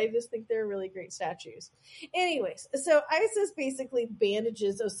just think they're really great statues. Anyways, so Isis basically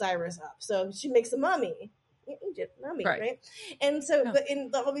bandages Osiris up. So she makes a mummy. Egypt mummy, right? And so, but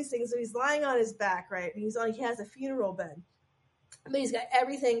in all these things, so he's lying on his back, right? And he has a funeral bed. But he's got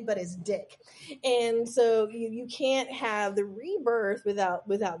everything but his dick. And so you can't have the rebirth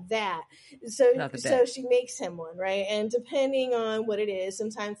without that. So she makes him one, right? And depending on what it is,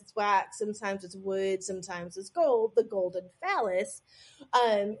 sometimes it's wax, sometimes it's wood, sometimes it's gold, the golden phallus.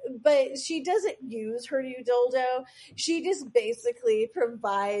 But she doesn't use her new dildo. She just basically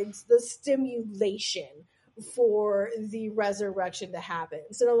provides the stimulation for the resurrection to happen.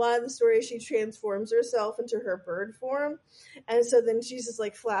 So in a lot of the stories, she transforms herself into her bird form, and so then she's just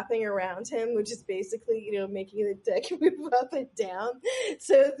like flapping around him, which is basically, making the dick move up and down.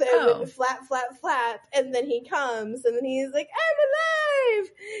 So then flap, flap, flap, and then he comes, and then he's like, I'm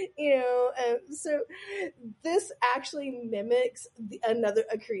alive! So this actually mimics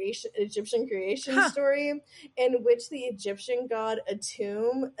Egyptian creation story, in which the Egyptian god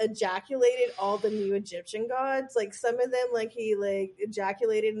Atum ejaculated all the new Egyptian gods. Like some of them, like he like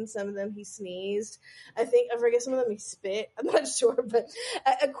ejaculated, and some of them he sneezed. I forget, some of them he spit. I'm not sure, but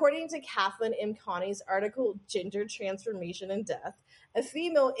according to Kathleen M. Connie's article, Gender Transformation and Death, a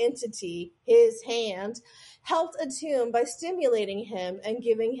female entity, his hand, helped Atum by stimulating him and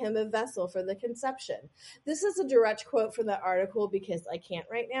giving him a vessel for the conception. This is a direct quote from the article because I can't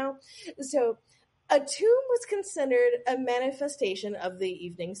right now. So Atum was considered a manifestation of the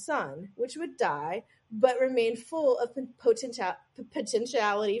evening sun, which would die, but remain full of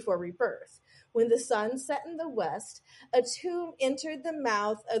potentiality for rebirth. When the sun set in the west, Atum entered the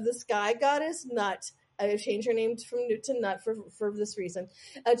mouth of the sky goddess Nut. I changed her name from Nut to Nut for this reason.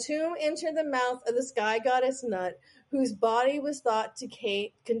 Atum entered the mouth of the sky goddess Nut, whose body was thought to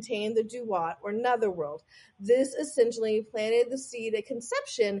contain the Duat, or netherworld. This essentially planted the seed of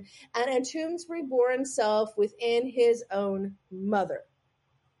conception and Atum's reborn self within his own mother.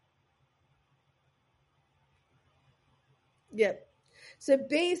 Yep. So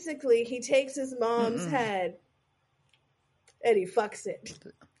basically, he takes his mom's head and he fucks it.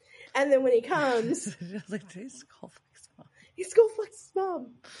 And then when he comes, he's gonna fuck his mom.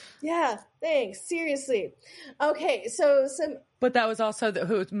 Yeah, thanks. Seriously. Okay, so but that was also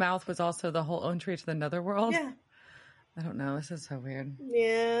whose mouth was also the whole entry to the netherworld. Yeah. I don't know. This is so weird.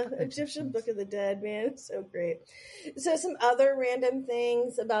 Yeah, Egyptian Book of the Dead, man. It's so great. So some other random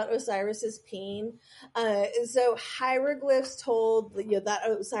things about Osiris's peen. So hieroglyphs told that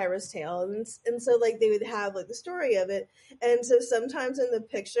Osiris tale, and so like they would have like the story of it. And so sometimes in the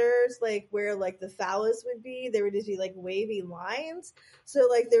pictures, like where like the phallus would be, there would just be like wavy lines. So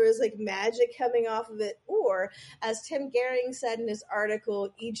like there was like magic coming off of it. Or as Tim Gehring said in his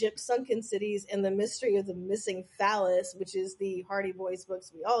article, Egypt, Sunken Cities and the Mystery of the Missing Phallus, Phallus, which is the Hardy Boys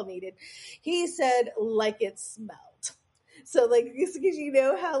books we all needed, he said, like it smelled. So, like, because you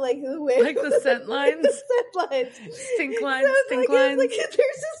know how, like, the way... Like the scent lines? The scent lines. Stink lines, so stink like, lines. Like, there's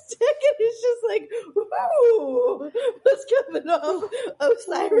a stick, and it's just like, ooh, what's coming off?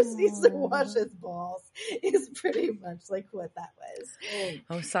 Osiris needs to wash his balls, is pretty much, like, what that was.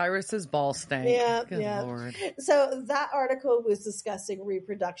 Osiris's ball stank. Yeah, Good yeah. Lord. So that article was discussing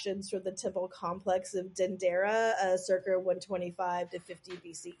reproductions for the temple complex of Dendera, circa 125 to 50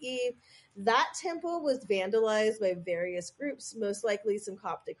 BCE. That temple was vandalized by various groups, most likely some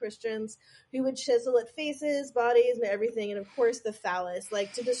Coptic Christians, who would chisel at faces, bodies, and everything, and of course the phallus,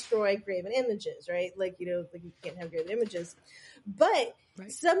 like to destroy graven images, right? Like, you know, like you can't have graven images. But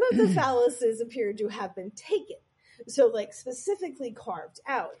some of the phalluses appear to have been taken. So, like, specifically carved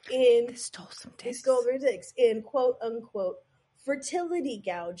out in... They stole some dicks. They stole their dicks in quote-unquote fertility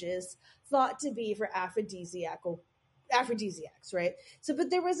gouges thought to be for aphrodisiacs, right? So, but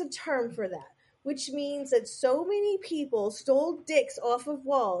there was a term for that, which means that so many people stole dicks off of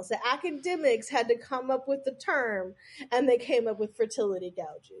walls that academics had to come up with the term, and they came up with fertility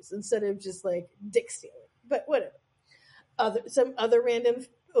gouges instead of just, like, dick stealing. But whatever. Some other random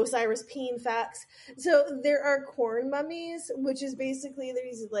Osiris Peen facts. So there are corn mummies, which is basically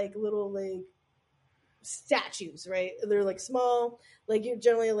these like little like statues, right? They're like small, like you're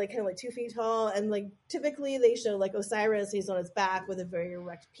generally like kind of like 2 feet tall, and like typically they show like Osiris, he's on his back with a very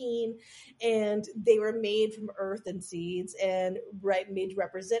erect peen, and they were made from earth and seeds and made to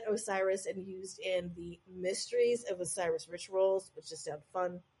represent Osiris and used in the mysteries of Osiris rituals, which just sound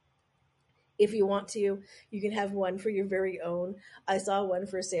fun. If you want to, you can have one for your very own. I saw one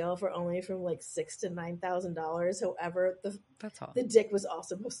for sale for only from like $6,000 to $9,000. However, the dick was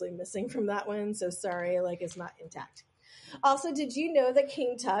also mostly missing from that one. So sorry, like it's not intact. Also, did you know that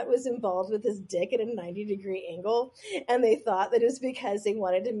King Tut was involved with his dick at a 90-degree angle? And they thought that it was because they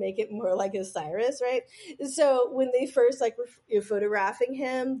wanted to make it more like Osiris, right? So when they first like were photographing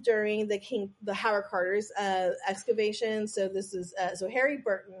him during the Howard Carter's excavation, so this is Harry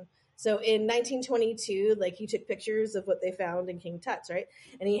Burton. So in 1922, like he took pictures of what they found in King Tut's, right?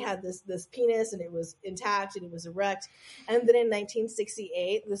 And he had this penis, and it was intact and it was erect. And then in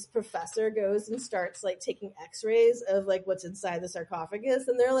 1968, this professor goes and starts like taking X-rays of like what's inside the sarcophagus,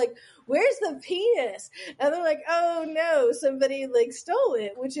 and they're like, "Where's the penis?" And they're like, "Oh no, somebody like stole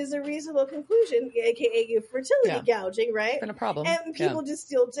it," which is a reasonable conclusion, aka fertility gouging, right? Been a problem. And people just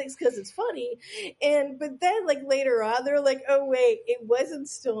steal dicks because it's funny. But then like later on, they're like, "Oh wait, it wasn't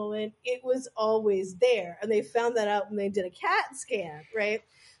stolen. It was always there." And they found that out when they did a CAT scan, right?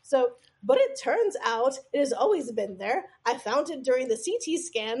 So, but it turns out it has always been there. I found it during the CT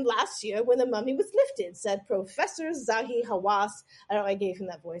scan last year when the mummy was lifted, said Professor Zahi Hawass. I don't know, I gave him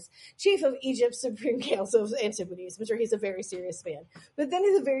that voice. Chief of Egypt's Supreme Council of Antiquities. I'm sure he's a very serious man. But then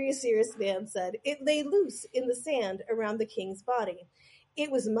the very serious man said, it lay loose in the sand around the king's body. It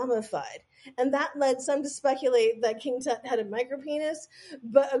was mummified. And that led some to speculate that King Tut had a micropenis,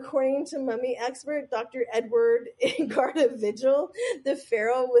 but according to mummy expert Dr. Edward Garda-Vigil, the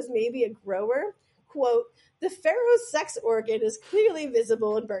pharaoh was maybe a grower. Quote, "The pharaoh's sex organ is clearly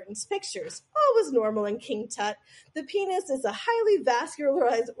visible in Burton's pictures. All was normal in King Tut. The penis is a highly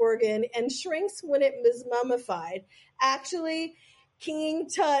vascularized organ and shrinks when it is mummified. Actually, King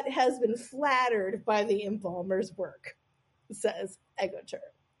Tut has been flattered by the embalmer's work," says Egoter.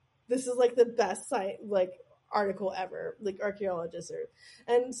 This is like the best article ever, like archaeologists are.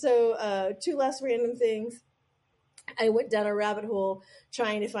 And so 2 less random things. I went down a rabbit hole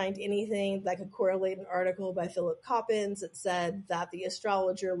trying to find anything that could correlate an article by Philip Coppens that said that the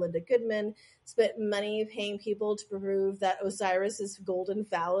astrologer Linda Goodman spent money paying people to prove that Osiris's golden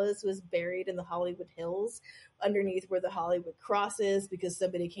phallus was buried in the Hollywood Hills underneath where the Hollywood Cross is, because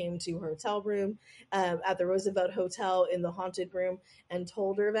somebody came to her hotel room at the Roosevelt Hotel in the haunted room and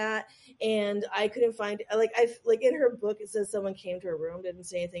told her that. And I couldn't find, like in her book, it says someone came to her room, didn't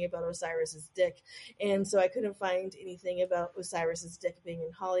say anything about Osiris's dick. And so I couldn't find anything about Osiris's dick being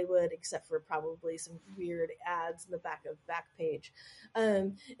in Hollywood, except for probably some weird ads in the back page.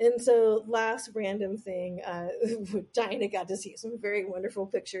 And so last random thing, Dinah got to see some very wonderful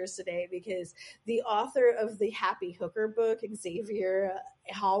pictures today, because the author of the Happy Hooker book, Xavier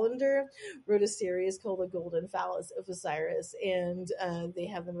Hollander, wrote a series called The Golden Phallus of Osiris, and they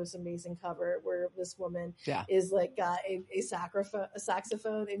have the most amazing cover where this woman is like got a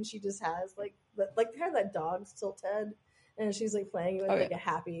saxophone, and she just has like kind of that dog's tilt head, and she's like playing it with a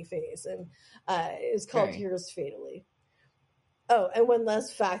happy face, and it's called Yours Fatally. Oh, and one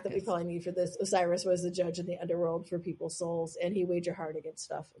last fact that we probably need for this: Osiris was the judge in the underworld for people's souls, and he wagered hard against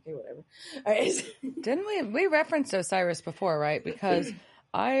stuff. Okay, whatever. All right. Didn't we referenced Osiris before, right? Because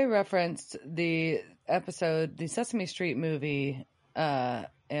I referenced the episode, the Sesame Street movie,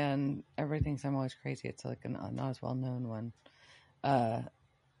 and Everything's I'm Always Crazy. It's like a not as well known one. Let's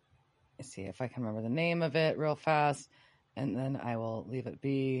see if I can remember the name of it real fast, and then I will leave it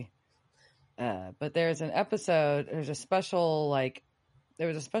be. But there's an episode. There was a special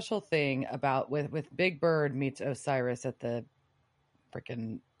thing about with Big Bird meets Osiris at the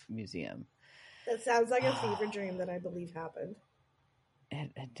freaking museum. That sounds like a fever dream that I believe happened.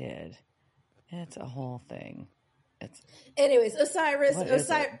 It did. It's a whole thing. Anyways, Osiris.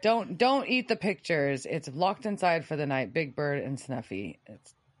 Don't eat the pictures. It's locked inside for the night. Big Bird and Snuffy.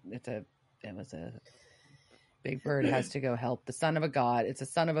 Big Bird has to go help the son of a god. It's a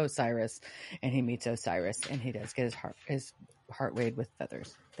son of Osiris, and he meets Osiris, and he does get his heart weighed with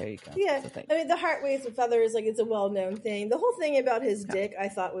feathers. There you go. Yeah, I mean, the heart weighs with feathers, like, it's a well-known thing. The whole thing about his dick, I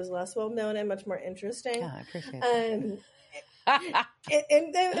thought, was less well-known and much more interesting. Yeah, I appreciate that.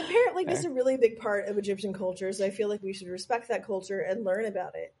 And apparently this is a really big part of Egyptian culture, so I feel like we should respect that culture and learn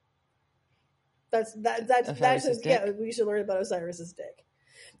about it. We should learn about Osiris's dick.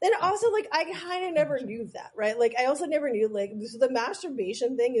 And also, like, I kind of never knew that, right? Like, I also never knew, like, the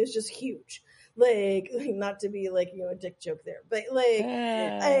masturbation thing is just huge. Like, not to be, like, a dick joke there, but, like,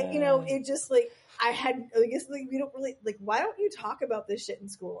 it just, like, I guess, like, we don't really, like, why don't you talk about this shit in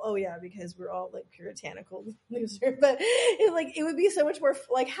school? Oh, yeah, because we're all, like, puritanical loser. But, it would be so much more,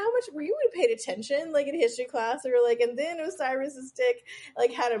 like, how much were you paid attention, like, in history class? They were like, and then Osiris's dick,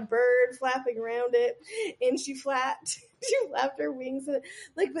 like, had a bird flapping around it, and she flapped her wings.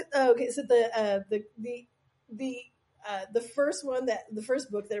 Like, but, okay, so the first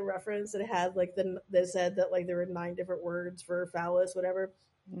book that I referenced that had, like, that said that, like, there were 9 different words for phallus, whatever.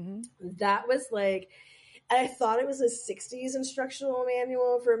 Mm-hmm. That was, like, I thought it was a 60s instructional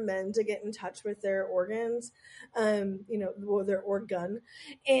manual for men to get in touch with their organs, their organ.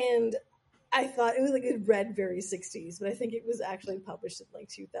 And I thought it was, like, it read very 60s, but I think it was actually published in, like,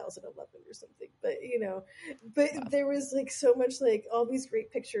 2011 or something. But, wow. There was, like, so much, like, all these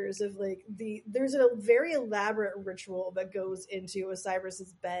great pictures of, like, there's a very elaborate ritual that goes into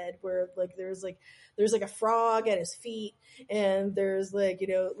Osiris's bed where, like, there's a frog at his feet, and there's, like,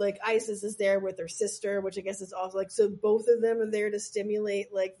 like, Isis is there with her sister, which I guess is also, like, so both of them are there to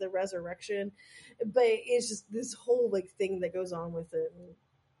stimulate, like, the resurrection. But it's just this whole, like, thing that goes on with it. And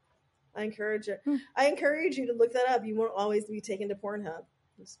I encourage it. I encourage you to look that up. You won't always be taken to Pornhub.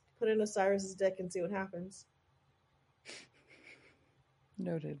 Just put in Osiris's dick and see what happens.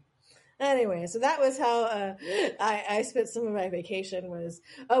 Noted. Anyway, so that was how I spent some of my vacation.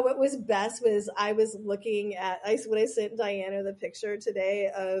 What was best was I was looking at when I sent Diana the picture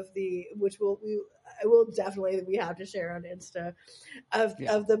today of which we have to share on Insta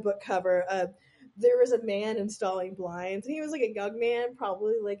of the book cover. There was a man installing blinds, and he was, like, a young man,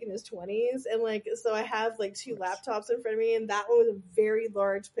 probably, like, in his 20s, and, like, so I have, like, 2 laptops in front of me, and that one was a very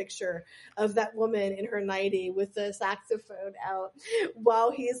large picture of that woman in her 90 with the saxophone out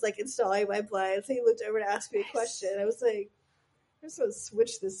while he's, like, installing my blinds. He looked over to ask me a question. I was like, I'm just gonna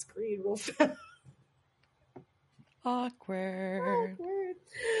switch this screen real fast. Awkward.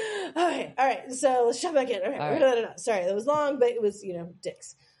 All right, so let's jump back in. Okay. All right. No. Sorry, that was long, but it was,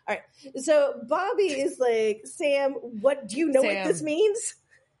 dicks. All right, so Bobby is like, Sam, what do you know what this means?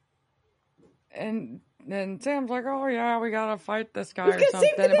 And then Sam's like, oh yeah, we gotta fight this guy or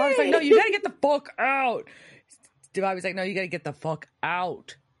something. And Bobby's like, no, you gotta get the fuck out. Bobby's like, no, you gotta get the fuck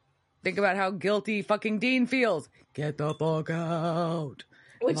out. Think about how guilty fucking Dean feels. Get the fuck out.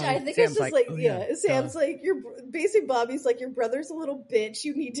 Which I think is just like, Sam's like, Bobby's like, your brother's a little bitch.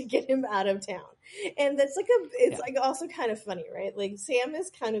 You need to get him out of town. And that's like like also kind of funny, right? Like, Sam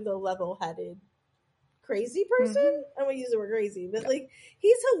is kind of the level-headed, crazy person. Mm-hmm. I don't want to use the word crazy, but like,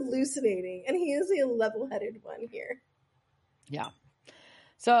 he's hallucinating, and he is a level-headed one here. Yeah.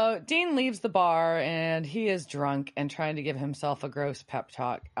 So Dean leaves the bar, and he is drunk and trying to give himself a gross pep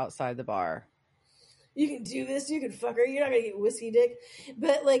talk outside the bar. You can do this, you can fuck her, you're not gonna get whiskey dick.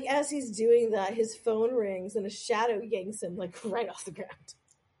 But, like, as he's doing that, his phone rings and a shadow yanks him, like, right off the ground.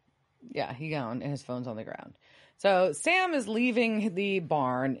 Yeah, he gone and his phone's on the ground. So Sam is leaving the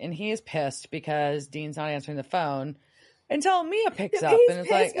barn, and he is pissed because Dean's not answering the phone until Mia picks up and it's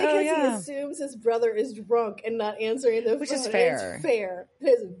like, oh yeah. He assumes his brother is drunk and not answering the phone. Which is fair. It's fair. It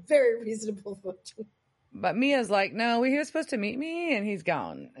is a very reasonable phone. But Mia's like, no, he was supposed to meet me, and he's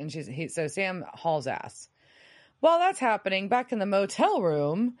gone. And so Sam hauls ass. While that's happening, back in the motel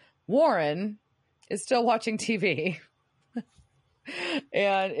room, Warren is still watching TV.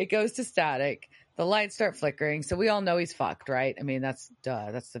 And it goes to static. The lights start flickering. So we all know he's fucked, right? I mean, that's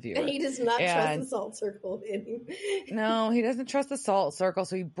the viewer. And he does not trust the salt circle. No, he doesn't trust the salt circle.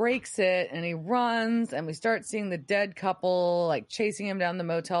 So he breaks it and he runs, and we start seeing the dead couple like chasing him down the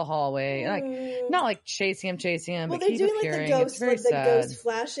motel hallway. Like, not like chasing him, well, but they're keep doing appearing. like the ghost, It's very like the sad. ghost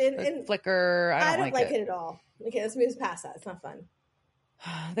flash in and flicker. I don't like it at all. Okay, let's move past that. It's not fun.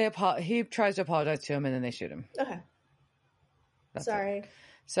 He tries to apologize to him, and then they shoot him. Okay. That's Sorry. it.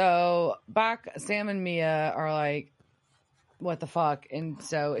 So back, Sam and Mia are like, "What the fuck?" And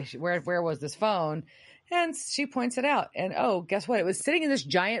so where was this phone? And she points it out. And oh, guess what? It was sitting in this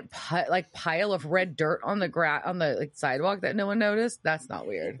giant pile of red dirt on the sidewalk that no one noticed. That's not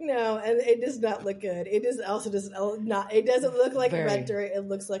weird. No, and it does not look good. It does also not. It doesn't look like red dirt. It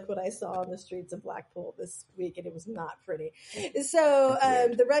looks like what I saw on the streets of Blackpool this week, and it was not pretty. So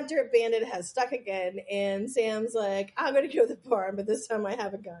the red dirt bandit has stuck again, and Sam's like, "I'm going to go to the barn, but this time I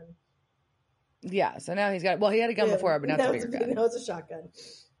have a gun." Yeah. So now he had a gun before, but now it's a bigger gun. Now it's a shotgun.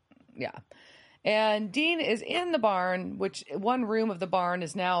 Yeah. And Dean is in the barn, which one room of the barn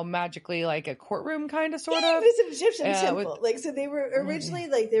is now magically like a courtroom kind of sort of. It's an Egyptian temple. So they were originally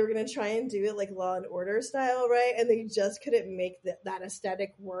they were going to try and do it like Law and Order style, right? And they just couldn't make that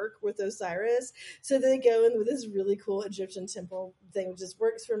aesthetic work with Osiris. So they go in with this really cool Egyptian temple thing, which just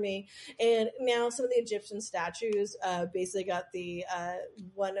works for me. And now some of the Egyptian statues basically got the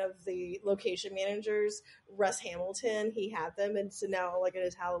one of the location managers, Russ Hamilton, he had them, and so now like at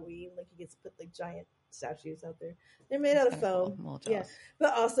his Halloween, like he gets to put like giant statues out there. They're made out of foam. Cool. Yeah,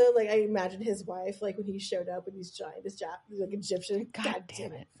 but also like I imagine his wife, like when he showed up with these giant, like Egyptian. God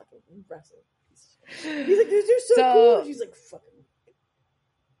damn it, fucking impressive. He's like, they're so cool. And she's like, fucking.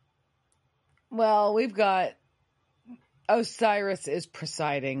 Well, we've got Osiris is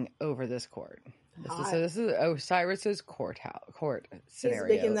presiding over this court. This is Osiris's court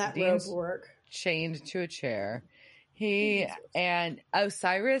scenario. He's making that robe work. Chained to a chair. And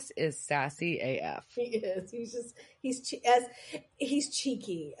Osiris is sassy AF. He is. He's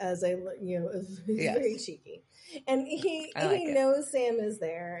cheeky as he's very cheeky, and he knows Sam is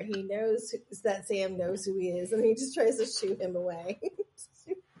there. He knows that Sam knows who he is, and he just tries to shoo him away.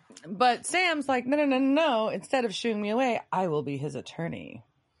 But Sam's like, no. Instead of shooing me away, I will be his attorney.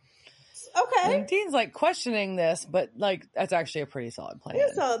 Okay. And Dean's like questioning this, but like that's actually a pretty solid plan.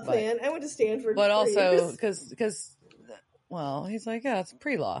 It's a solid plan. I went to Stanford, but also because he's like, yeah, it's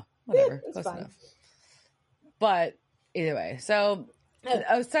pre-law, whatever. It's fine. Enough. But either way, so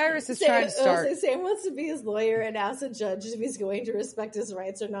Osiris is trying to start. Sam wants to be his lawyer and ask the judge if he's going to respect his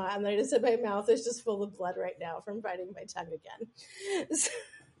rights or not. And I just said my mouth is just full of blood right now from biting my tongue again. So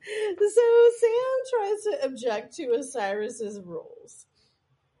Sam tries to object to Osiris's rules.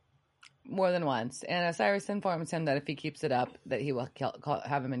 More than once. And Osiris informs him that if he keeps it up, that he will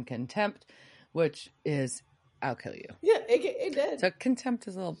have him in contempt, which is, I'll kill you. Yeah, it did. So contempt's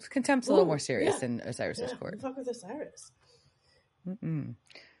a little more serious than Osiris's court. Fuck with Osiris. Mm-mm.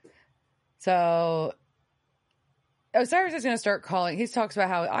 So Osiris is going to start calling. He talks about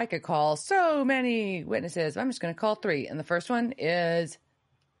how I could call so many witnesses. I'm just going to call 3. And the first one is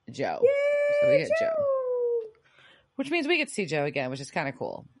Joe. Yay, so we get Joe. Which means we get to see Joe again, which is kind of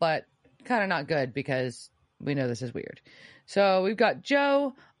cool. But kind of not good because we know this is weird. So we've got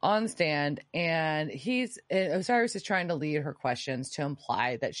Joe on the stand, and Osiris is trying to lead her questions to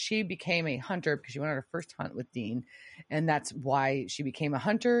imply that she became a hunter because she went on her first hunt with Dean, and that's why she became a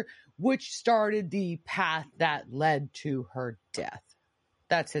hunter, which started the path that led to her death.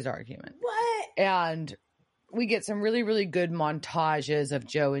 That's his argument. What? And we get some really, really good montages of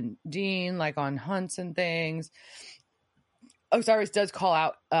Joe and Dean, like on hunts and things. Osiris does call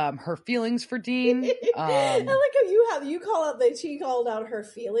out her feelings for Dean. I like how you call out that she called out her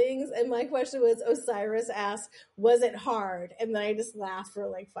feelings, and my question was, Osiris asked, "Was it hard?" And then I just laughed for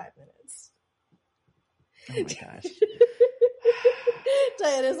like 5 minutes. Oh my gosh!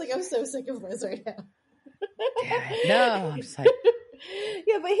 Diana's like, I'm so sick of Liz right now. Damn it. No, I'm just like,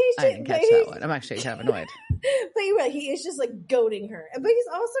 yeah, but he's I didn't catch that one. I'm actually kind of annoyed. But you're right, he is just like goading her, but he's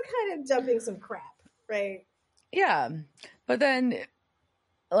also kind of dumping some crap, right? Yeah, but then,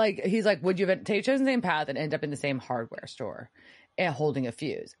 like, he's like, would you have chosen the same path and end up in the same hardware store and holding a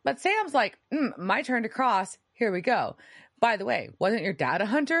fuse? But Sam's like, my turn to cross. Here we go. By the way, wasn't your dad a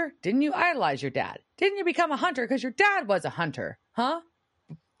hunter? Didn't you idolize your dad? Didn't you become a hunter because your dad was a hunter? Huh?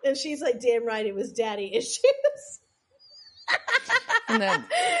 And she's like, damn right, it was daddy issues. And then,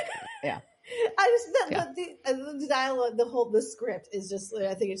 yeah. The dialogue, the script is just,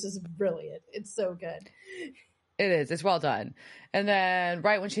 I think it's just brilliant. It's so good. It is. It's well done. And then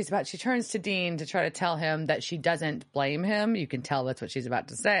right when she turns to Dean to try to tell him that she doesn't blame him. You can tell that's what she's about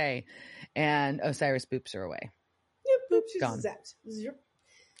to say. And Osiris boops her away. Yep, boop, she's Gone. zapped. Zip.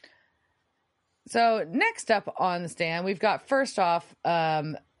 So next up on the stand, we've got first off,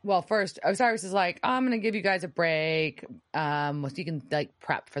 first Osiris is like, I'm going to give you guys a break. So you can like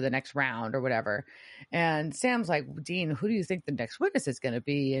prep for the next round or whatever. And Sam's like, Dean, who do you think the next witness is going to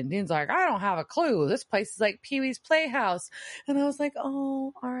be? And Dean's like, I don't have a clue. This place is like Pee-wee's Playhouse. And I was like,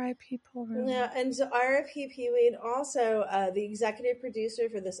 oh, R.I.P. Poor Ruby. Yeah, and so R.I.P. Pee-wee, and also the executive producer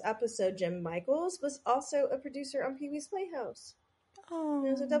for this episode, Jim Michaels, was also a producer on Pee-wee's Playhouse. Oh,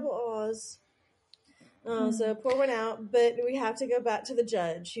 There's a double Oz. Oh, so pour one out, but we have to go back to the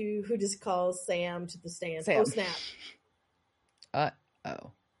judge who just calls Sam to the stand. Sam. Oh, snap.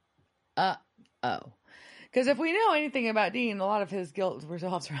 Uh-oh. Because if we know anything about Dean, a lot of his guilt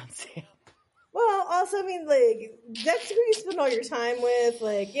revolves around Sam. Well, also, I mean, like, that's who you spend all your time with.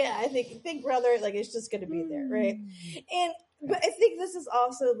 Like, yeah, I think Big Brother, like, it's just going to be there, right? But I think this is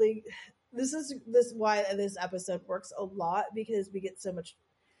also, like, this why this episode works a lot, because we get so much,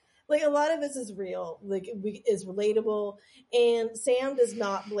 like, a lot of this is real, like, is relatable, and Sam does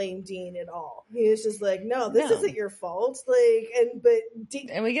not blame Dean at all. He is just like, no, this isn't your fault, like,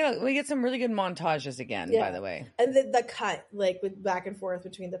 and we get some really good montages again, by the way, and the cut, like, with back and forth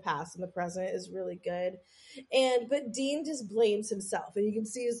between the past and the present, is really good, but Dean just blames himself, and you can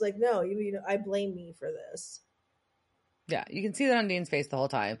see he's like, no, you know, I blame me for this. Yeah, you can see that on Dean's face the whole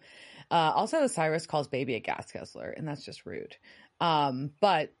time. Also, Osiris calls Baby a gas guzzler, and that's just rude.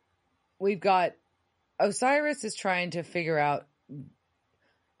 But we've got Osiris is trying to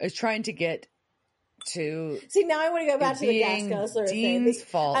get to. See, now I want to go back to the gas guzzler Dean's thing.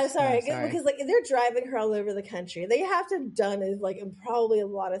 fault. I'm sorry, because like they're driving her all over the country. They have to have done like probably a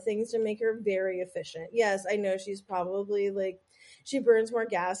lot of things to make her very efficient. Yes, I know she's probably like she burns more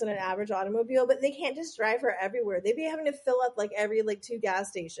gas than an average automobile, but they can't just drive her everywhere. They'd be having to fill up like every like 2 gas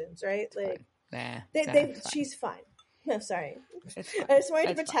stations, right? It's like, fine. she's fine. No, sorry. I just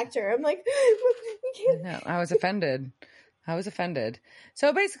wanted to protect her. I'm like, we can't. No, I was offended.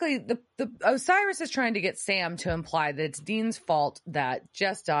 So basically, the Osiris is trying to get Sam to imply that it's Dean's fault that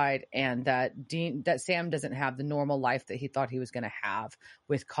Jess died, and that Sam doesn't have the normal life that he thought he was going to have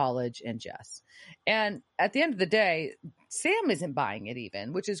with college and Jess. And at the end of the day, Sam isn't buying it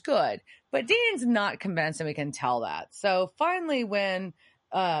even, which is good. But Dean's not convinced, and we can tell that. So finally, when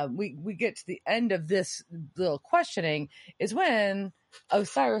we get to the end of this little questioning, is when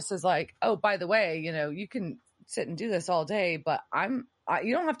Osiris is like, oh, by the way, you know, you can sit and do this all day, but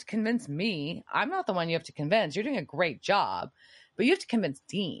you don't have to convince me. I'm not the one you have to convince. You're doing a great job, but you have to convince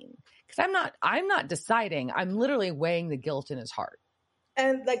Dean, because I'm not deciding. I'm literally weighing the guilt in his heart.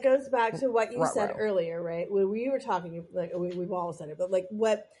 And that goes back to what you said earlier, right? When we were talking, like we've all said it, but like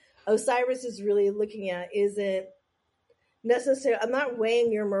what Osiris is really looking at isn't necessarily, I'm not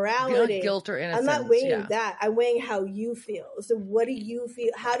weighing your morality, guilt or innocence. I'm not weighing that. I'm weighing how you feel. So what do you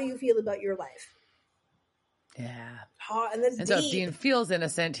feel? How do you feel about your life? Yeah. And that's deep. So if Dean feels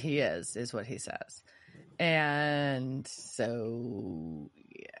innocent, he is what he says. And so,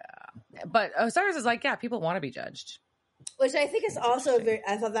 yeah. But Osiris is like, yeah, people want to be judged. Which I think is also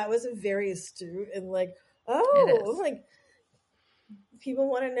I thought that was a very astute and like, oh, like, people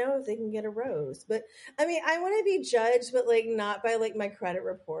want to know if they can get a rose. But I mean, I want to be judged, but like not by like my credit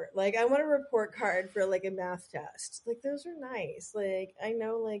report. Like I want a report card for like a math test. Like those are nice. Like I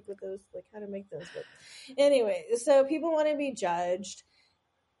know like with those, like how to make those. But anyway, so people want to be judged.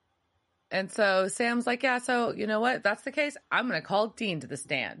 And so Sam's like, yeah, so you know what? If that's the case, I'm going to call Dean to the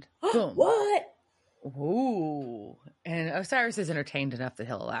stand. Boom. What? Ooh. And Osiris is entertained enough that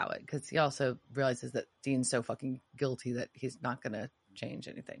he'll allow it, because he also realizes that Dean's so fucking guilty that he's not going to change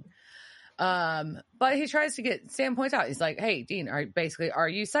anything. But he tries to get, Sam points out, he's like, hey, Dean, are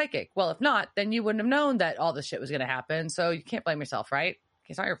you psychic? Well, if not, then you wouldn't have known that all this shit was going to happen. So you can't blame yourself, right?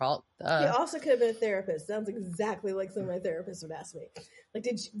 It's not your fault. He also could have been a therapist. Sounds exactly like something my therapist would ask me. Like,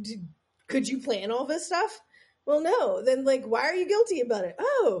 could you plan all this stuff? Well, no. Then like, why are you guilty about it?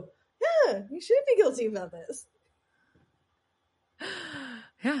 Oh, yeah, you should be guilty about this.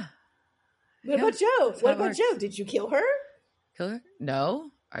 Yeah. What about Joe? What about Joe? Did you kill her? Kill her? No.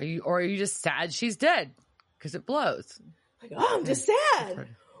 Are you just sad she's dead? Because it blows. Like, oh, I'm just sad.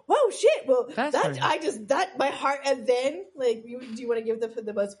 Whoa, shit. Well, my heart, and then, like, do you want to give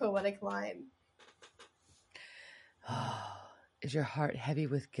the most poetic line? Is your heart heavy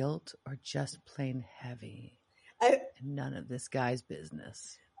with guilt or just plain heavy? None of this guy's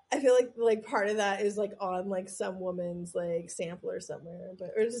business. I feel like part of that is like on like some woman's like sampler somewhere,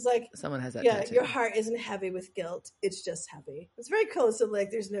 but or it's just like Someone has that. yeah, tattoo. your heart isn't heavy with guilt; it's just heavy. It's very close to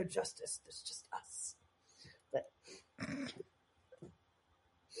like there's no justice, there's just us. But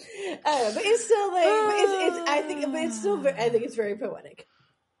but it's still like I think it's very poetic.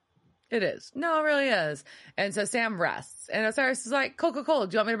 It is. No, it really is. And so Sam rests. And Osiris is like, cool. Do you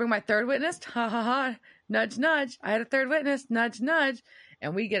want me to bring my third witness? Ha ha ha. Nudge, nudge. I had a third witness. Nudge, nudge.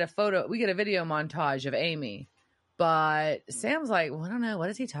 And we get a video montage of Amy. But Sam's like, well, I don't know. What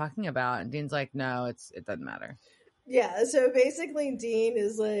is he talking about? And Dean's like, no, it doesn't matter. Yeah, so basically Dean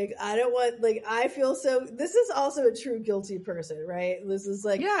is like, I don't want, like, I feel so, this is also a true guilty person, right? This is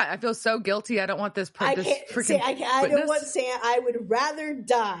like, yeah, I feel so guilty. I don't want this I don't want Sam, I would rather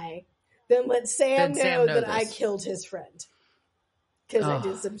die than let Sam know that I killed his friend. Because I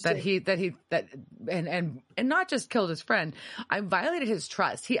did some shit. And not just killed his friend, I violated his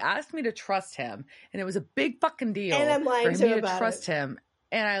trust. He asked me to trust him, and it was a big fucking deal. And I'm lying to him about trust him,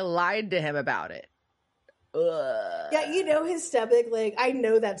 and I lied to him about it. Ugh. Yeah, you know his stomach, like I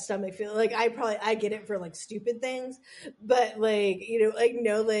know that stomach feel like I get it for like stupid things, but like you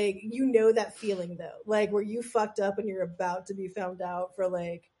know that feeling though, like where you fucked up and you're about to be found out for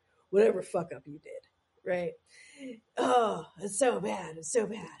like whatever fuck up you did, right? Oh, it's so bad,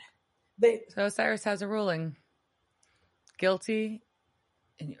 But so Osiris has a ruling: guilty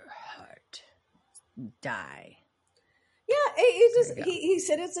in your heart, die. yeah, it's just he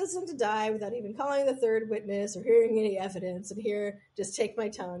sentences him to die without even calling the third witness or hearing any evidence. And here, just take my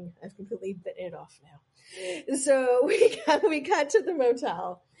tongue. I've completely bitten it off now. So we got to the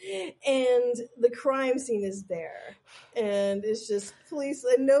motel, and the crime scene is there, and it's just police.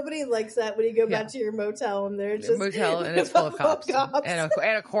 And nobody likes that when you go back to your motel and they're just motel and it's full of cops and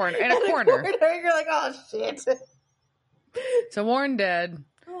a corner. You're like, oh shit. So Warren dead.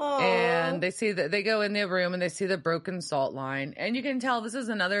 Aww. And they see that they go in the room and they see the broken salt line. And you can tell this is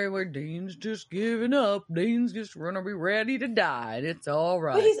another where Dean's just giving up. Dean's just going to be ready to die. And it's all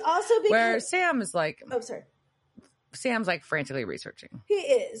right. But he's also where Sam is like, oh, sorry. Sam's like frantically researching. He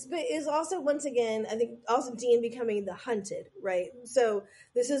is, but is also once again, I think also Dean becoming the hunted, right? So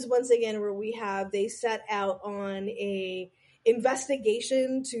this is once again where they set out on a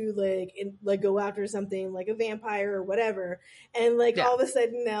investigation to like go after something like a vampire or whatever, and all of a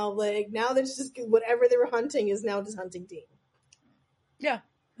sudden now there's just whatever they were hunting is now just hunting Dean. Yeah,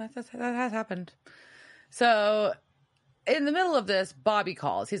 that has happened. So in the middle of this, Bobby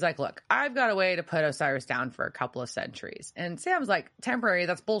calls. He's like, look, I've got a way to put Osiris down for a couple of centuries. And Sam's like, temporary,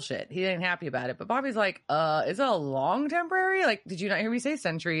 that's bullshit. He ain't happy about it. But Bobby's like, is it a long temporary? Like, did you not hear me say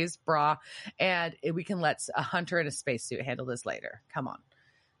centuries, brah? And we can let a hunter in a spacesuit handle this later. Come on.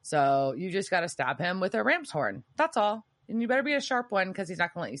 So you just got to stab him with a ram's horn. That's all. And you better be a sharp one because he's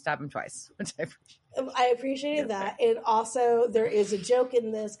not going to let you stab him twice, which I appreciate. I appreciated that. And also, there is a joke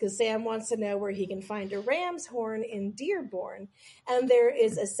in this because Sam wants to know where he can find a ram's horn in Dearborn. And there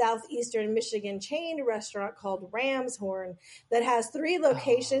is a southeastern Michigan chain restaurant called Ram's Horn that has 3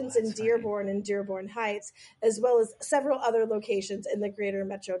 locations in Dearborn and Dearborn Heights, as well as several other locations in the greater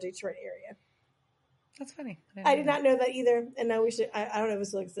Metro Detroit area. That's funny. I did not know that either. And now we should, I don't know if it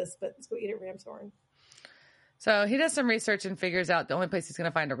still exists, but let's go eat at Ram's Horn. So he does some research and figures out the only place he's going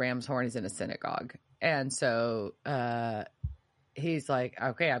to find a ram's horn is in a synagogue. And so he's like,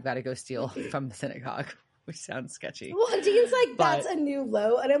 okay, I've got to go steal from the synagogue, which sounds sketchy. Well, Dean's like, that's a new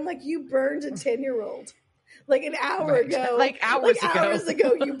low. And I'm like, you burned a 10-year-old. Like an hour ago. Hours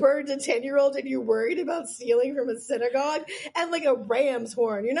ago, you burned a 10-year-old and you're worried about stealing from a synagogue and like a ram's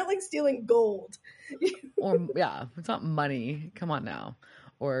horn. You're not like stealing gold. It's not money. Come on now.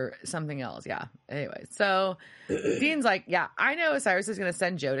 Or something else. Yeah. Anyway, so Dean's like, yeah, I know Osiris is going to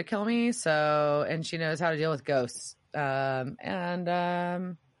send Joe to kill me. And she knows how to deal with ghosts. I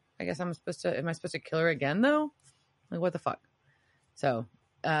guess am I supposed to kill her again though? Like, what the fuck? So,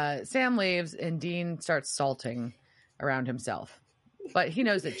 Sam leaves and Dean starts salting around himself. But he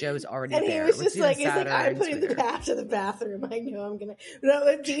knows that Joe's already and there. And he was just like, I'm putting the path to the bathroom. I know I'm going to.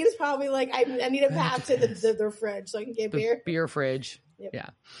 No, Dean's probably like, I need a path to the fridge so I can get beer. Beer fridge. Yep. Yeah.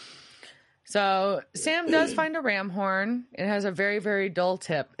 So Sam does find a ram horn. It has a very, very dull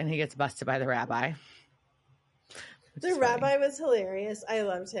tip, and he gets busted by the rabbi. The rabbi was hilarious. I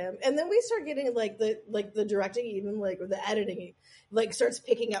loved him. And then we start getting the directing, even or the editing, starts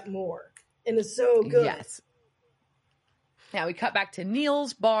picking up more, and it's so good. Yes. Now we cut back to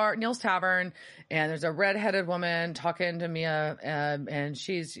Neil's Tavern, and there's a redheaded woman talking to Mia, and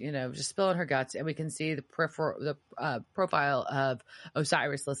she's, just spilling her guts, and we can see the profile of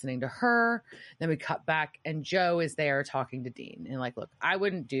Osiris listening to her. Then we cut back, and Joe is there talking to Dean, and like, look, I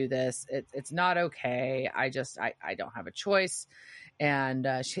wouldn't do this. It's not okay. I don't have a choice. And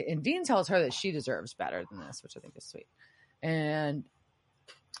Dean tells her that she deserves better than this, which I think is sweet. And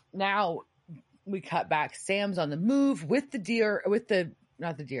now we cut back. Sam's on the move with the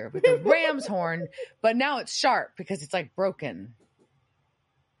ram's horn, but now it's sharp because it's like broken.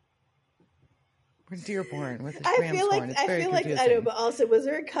 We're Dearborn with the ram's horn. I feel like I know, but also was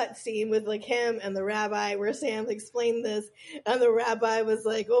there a cut scene with like him and the rabbi where Sam explained this, and the rabbi was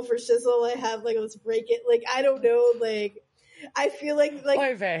like, "Oh, for shizzle, I have like let's break it." Like I don't know, like I feel like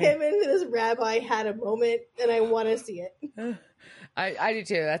him and his rabbi had a moment, and I want to see it. I do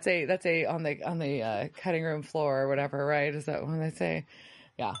too. That's a on the cutting room floor or whatever, right? Is that what they say?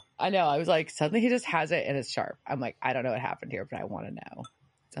 Yeah, I know. I was like, suddenly he just has it and it's sharp. I'm like, I don't know what happened here, but I want to know.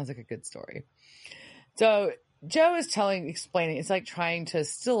 Sounds like a good story. So Joe is explaining. It's like trying to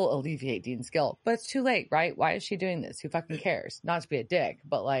still alleviate Dean's guilt, but it's too late, right? Why is she doing this? Who fucking cares? Not to be a dick,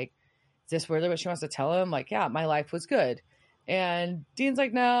 but like, is this really what she wants to tell him? Like, yeah, my life was good. And Dean's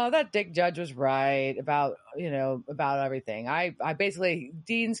like, no, that dick judge was right about everything. I basically,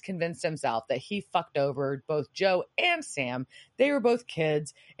 Dean's convinced himself that he fucked over both Joe and Sam. They were both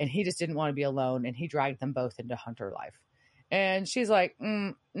kids and he just didn't want to be alone. And he dragged them both into Hunter life. And she's like,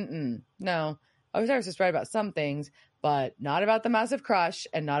 no, Osiris is right about some things, but not about the massive crush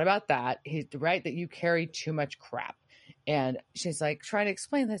and not about that. He's right that you carry too much crap. And she's like, trying to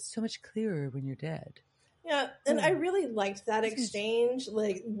explain that's so much clearer when you're dead. Yeah, and I really liked that exchange,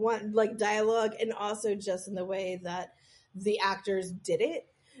 like dialogue, and also just in the way that the actors did it.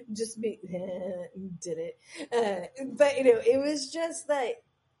 Did it, but it was just that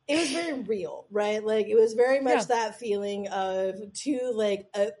it was very real, right? Like it was very much that feeling of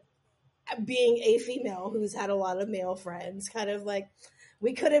being a female who's had a lot of male friends, kind of like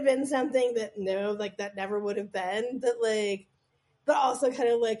we could have been something that that never would have been that like. But also kind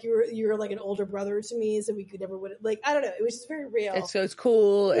of like you were like an older brother to me, so we could never would I don't know. It was just very real. It's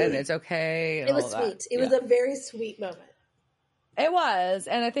cool and it's okay. And it was sweet. It was a very sweet moment. It was,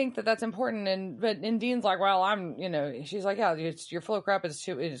 and I think that's important. But Dean's like, well, I'm, she's like, yeah, you're full of crap.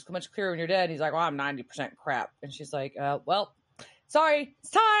 It's much clearer when you're dead. He's like, well, I'm 90% crap, and she's like, well, sorry,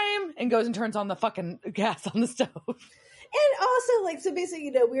 it's time, and goes and turns on the fucking gas on the stove. And also, so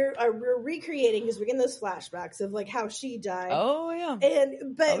basically, we're recreating because we're getting those flashbacks of how she died. Oh yeah.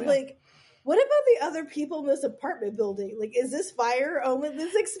 What about the other people in this apartment building? Like, is this fire? Oh,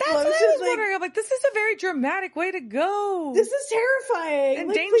 this explosion! That's what I was wondering. I'm like, this is a very dramatic way to go. This is terrifying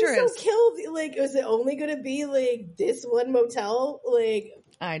and dangerous. Please don't kill. Is it only going to be this one motel?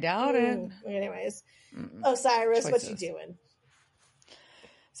 I doubt it. Anyways, Osiris, what you doing?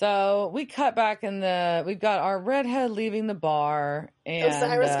 So we cut back we've got our redhead leaving the bar, and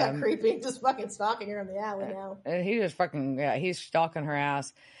Osiris got creepy, just fucking stalking her in the alley now. And he just he's stalking her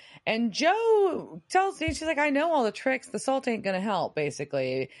ass. And Joe tells me, she's like, I know all the tricks. The salt ain't going to help,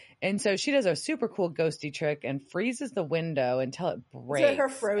 basically. And so she does a super cool ghosty trick and freezes the window until it breaks. Is it her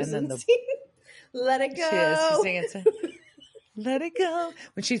Frozen scene? Let it go. She is. She's singing it. Let it go.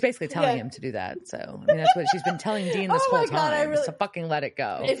 When she's basically telling him to do that. So, that's what she's been telling Dean this whole time. So fucking let it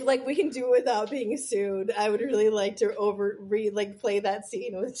go. If we can do it without being sued, I would really like to play that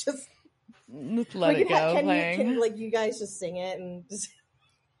scene with just let it go playing. Can you guys just sing it and just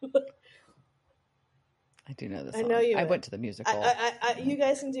I do know this song. I know you. I went to the musical. You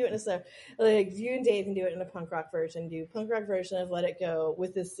guys can do it in a song. You and Dave can do it in a punk rock version. Do punk rock version of "Let It Go"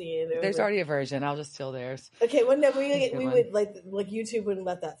 with this scene. There's already a version. I'll just steal theirs. Okay. Well, no, we would YouTube wouldn't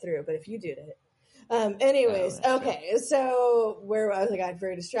let that through. But if you did it, anyways, okay. True. So where I got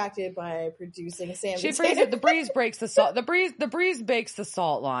very distracted by producing Sam. She freezes it. The breeze breaks the salt. The breeze bakes the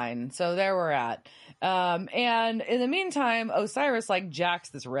salt line. So there we're at. And in the meantime, Osiris jacks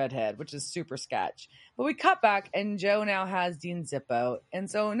this redhead, which is super sketch. But we cut back, and Joe now has Dean Zippo, and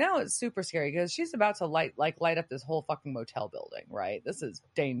so now it's super scary because she's about to light up this whole fucking motel building. Right? This is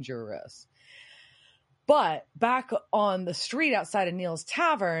dangerous. But back on the street outside of Neil's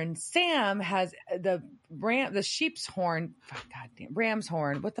Tavern, Sam has the sheep's horn. Oh, goddamn, ram's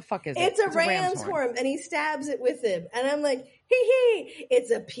horn. What the fuck is it? It's a ram's horn, and he stabs it with him. And I'm like, hee,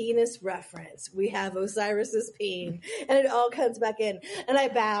 it's a penis reference. We have Osiris's peen, and it all comes back in. And I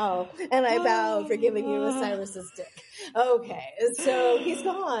bow for giving you Osiris's dick. Okay, so he's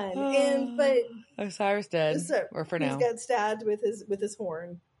gone, but Osiris dead, or for now, he's got stabbed with his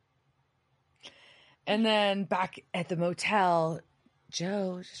horn. And then back at the motel,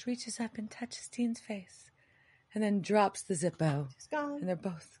 Joe just reaches up and touches Dean's face and then drops the Zippo. She's gone. And they're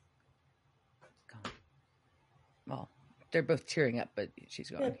both gone. Well, they're both tearing up, but she's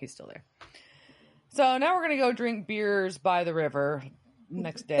gone. Yeah. He's still there. So now we're going to go drink beers by the river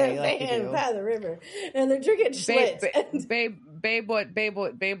next day. By the river. And they're drinking Schlitz.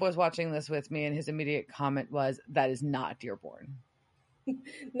 Babe was watching this with me, and his immediate comment was, that is not Dearborn.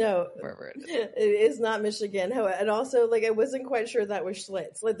 No, wherever it is. It is not Michigan. And also, like, I wasn't quite sure that was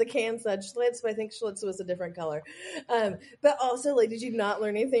Schlitz. Like, the can said Schlitz, but I think Schlitz was a different color. But also, like, did you not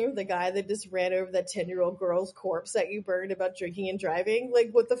learn anything from the guy that just ran over that 10-year-old girl's corpse that you burned about drinking and driving? Like,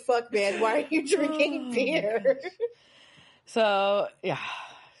 what the fuck, man? Why are you drinking beer? So, yeah,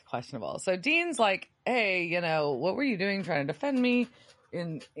 questionable. So Dean's like, hey, you know, what were you doing trying to defend me?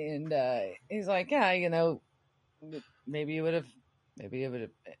 And he's like, yeah, you know, maybe it would have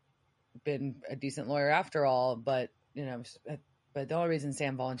been a decent lawyer after all, but you know, but the only reason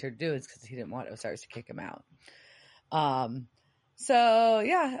Sam volunteered to do it is because he didn't want Osiris to kick him out. So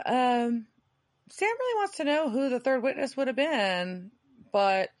yeah, Sam really wants to know who the third witness would have been,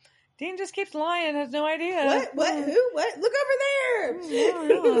 but Dean just keeps lying, has no idea. What? Who? What? Look over there!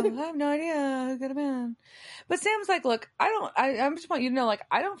 I have no idea who could have been. But Sam's like, look, I just want you to know, like,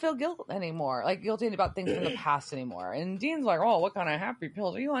 I don't feel guilty about things from the past anymore. And Dean's like, oh, what kind of happy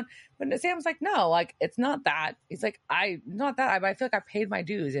pills are you on? But Sam's like, no, like, it's not that. He's like, I feel like I paid my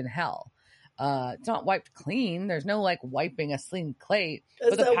dues in hell. It's not wiped clean. There's no, like, wiping a clean slate.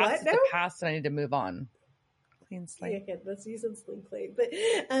 But the past is the past, and I need to move on. Clean slate. Yeah, let's use some clean slate. But,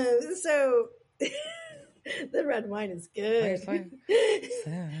 so... The red wine is good. But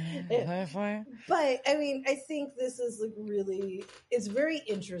I mean, I think this is like really, it's very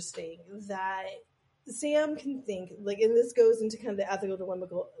interesting that Sam can think like, and this goes into kind of the ethical dilemma.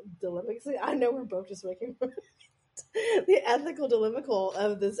 I know we're both just making the ethical dilemma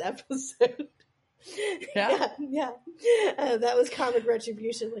of this episode. Yeah. That was karmic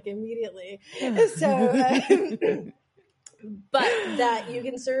retribution, like immediately. So, but that you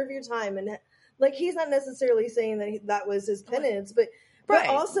can serve your time and. Like, he's not necessarily saying that that was his penance, but right.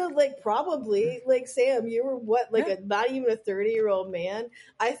 Also, like, probably, like, Sam, you were not even a 30-year-old man.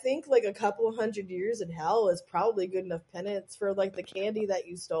 I think, like, a couple 100 years in hell is probably good enough penance for, like, the candy that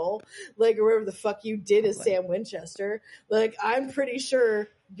you stole, like, or whatever the fuck you did as Sam Winchester. Like, I'm pretty sure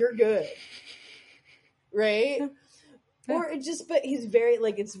you're good. Right? Yeah. Or it just, but he's very,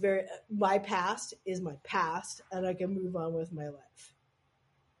 like, it's very, my past is my past, and I can move on with my life.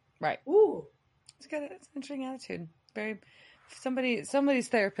 Right. Ooh. It's an interesting attitude. Very somebody's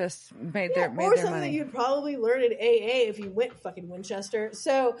therapist made their or something money. That you'd probably learn at AA if you went fucking Winchester.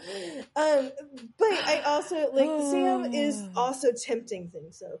 So, but I also like Sam is also tempting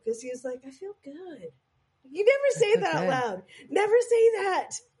things though because he's like, I feel good. You never say that out loud. Never say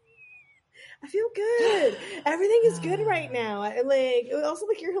that. I feel good. Everything is good right now. Also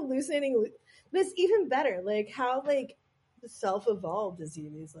like you're hallucinating, but it's even better. Like how like self-evolved is he?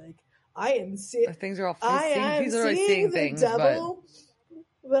 He's like. I am seeing things are all. He's already seeing things, devil,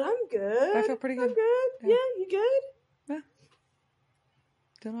 but I'm good. I feel pretty good. I'm good. Yeah, you good? Yeah,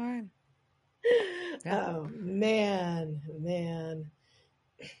 doing all right. Yeah. Oh man.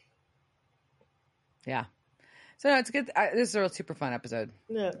 Yeah. So no, it's good. This is a real super fun episode.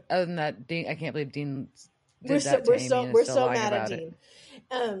 Yeah. Other than that, Dean, I can't believe Dean. We're so mad at Dean.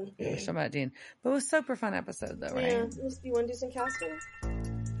 We're so mad at Dean, but it was a super fun episode though, right? Yeah. You want to do some casting?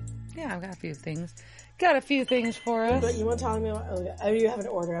 Yeah, I've got a few things. Got a few things for us. But you want to tell me about, you have an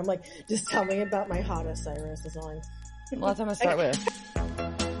order. I'm like, just tell me about my hot Osiris is on. Well, that's what I'm going to start with.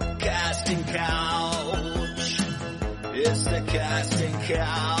 Casting couch. It's the casting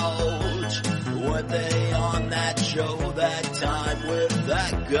couch. Were they on that show that time with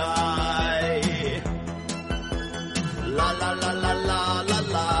that guy? La la la la la la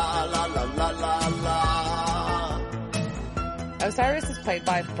la la la la la la. Osiris is played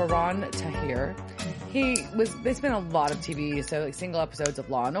by Farhan Tahir. There's been a lot of TV, so like single episodes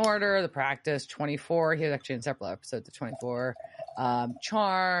of Law and Order, The Practice, 24. He was actually in several episodes of 24.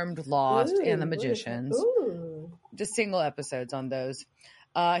 Charmed, Lost, and The Magicians. Just single episodes on those.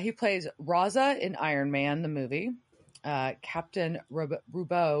 He plays Raza in Iron Man, the movie. Captain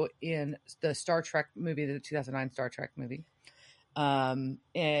Rubeau in the Star Trek movie, the 2009 Star Trek movie.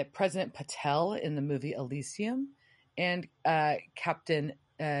 President Patel in the movie Elysium. And Captain,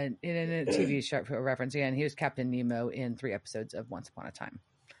 in a TV show for reference, and he was Captain Nemo in 3 episodes of Once Upon a Time.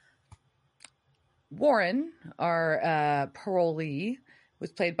 Warren, our parolee,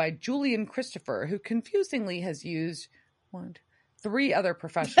 was played by Julian Christopher, who confusingly has used 3 other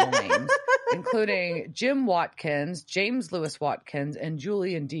professional names. including Jim Watkins, James Lewis Watkins, and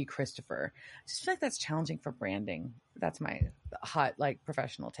Julian D. Christopher. I just feel like that's challenging for branding. That's my hot, like,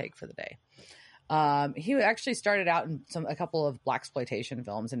 professional take for the day. He actually started out in a couple of blaxploitation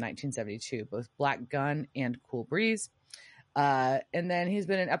films in 1972, both Black Gun and Cool Breeze. And then he's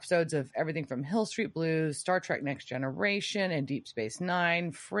been in episodes of everything from Hill Street Blues, Star Trek Next Generation, and Deep Space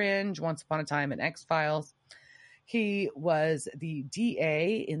Nine, Fringe, Once Upon a Time, and X-Files. He was the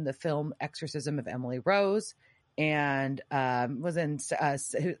DA in the film Exorcism of Emily Rose, and was in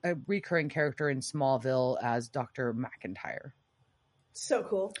a recurring character in Smallville as Dr. McIntyre. So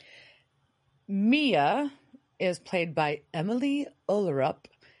cool. Mia is played by Emily Ullerup.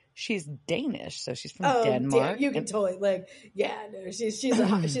 She's Danish, so she's from Denmark. You can totally no, she's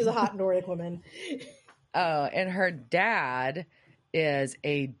a hot Nordic woman. Oh, and her dad is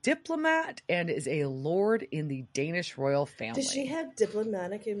a diplomat and is a lord in the Danish royal family. Does she have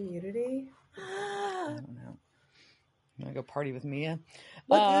diplomatic immunity? I don't know. I'm gonna go party with Mia.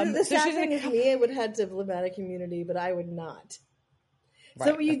 The sad thing is Mia would have diplomatic immunity, but I would not. Right,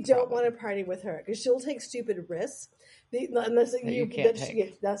 so you don't want to party with her because she'll take stupid risks. Unless you can't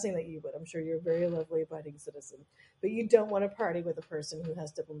take. Not saying that you would. I'm sure you're a very lovely, abiding citizen, but you don't want to party with a person who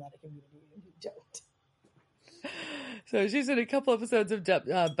has diplomatic immunity, and you don't. So she's in a couple episodes of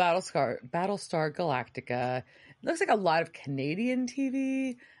Battlestar Galactica. It looks like a lot of Canadian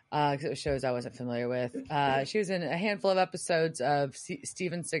TV. Because it was shows I wasn't familiar with. She was in a handful of episodes of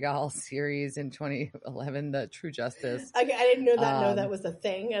Steven Seagal's series in 2011, The True Justice. I didn't know that was a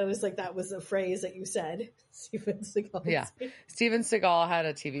thing. I was like, that was a phrase that you said. Steven Seagal. Yeah. Steven Seagal had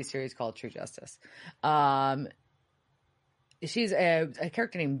a TV series called True Justice. She's a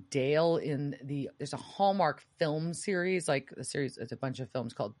character named Dale there's a Hallmark film series, like the series, it's a bunch of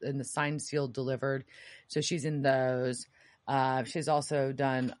films called in the Signed, Sealed, Delivered. So she's in those. She's also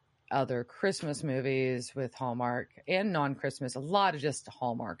done other Christmas movies with Hallmark and non-Christmas. A lot of just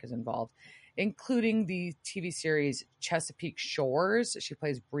Hallmark is involved, including the TV series Chesapeake Shores. She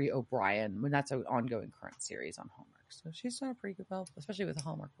plays Bree O'Brien when that's an ongoing current series on Hallmark. So she's done a pretty good job, especially with the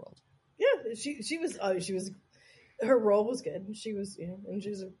Hallmark world. Yeah, she was her role was good. She was, and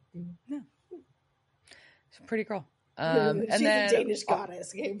she's she's a pretty girl. She's a Danish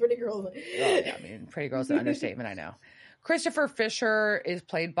goddess. Okay, pretty girl. Yeah, I mean, pretty girl's an understatement. I know. Christopher Fisher is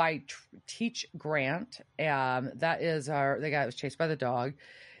played by Teach Grant. That is the guy that was chased by the dog.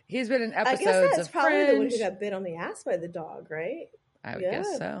 He's been in episodes of Fringe. I guess that's probably the one who got bit on the ass by the dog, right? I would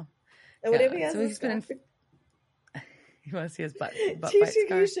guess so. And whatever he has, so he's been in. You want to see his butt? Can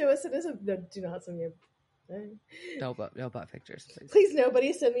you show us? No, do not send me a. No butt pictures, please. Please,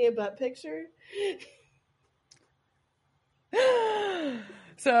 nobody send me a butt picture.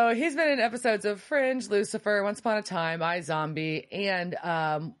 So he's been in episodes of Fringe, Lucifer, Once Upon a Time, iZombie, and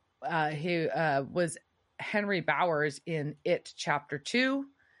he was Henry Bowers in It Chapter 2,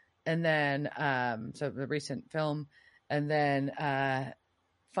 and then so the recent film, and then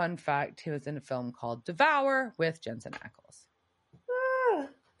fun fact, he was in a film called Devour with Jensen Ackles. Ah,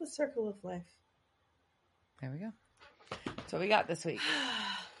 the circle of life. There we go. That's what we got this week.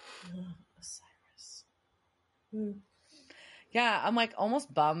 Osiris. Yeah, I'm like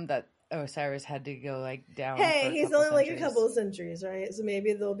almost bummed that Osiris had to go like down. Hey, he's only like a couple of centuries, right? So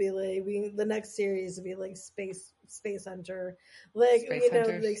maybe there'll be like the next series will be like Space Hunter, like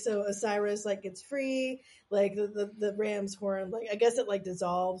Hunters. Like so Osiris like gets free, like the ram's horn, like I guess it like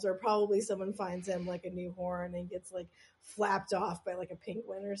dissolves, or probably someone finds him like a new horn and gets like flapped off by like a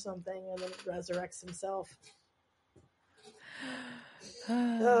penguin or something, and then resurrects himself.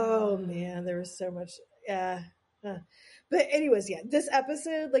 Oh man, there was so much. But anyways, yeah, this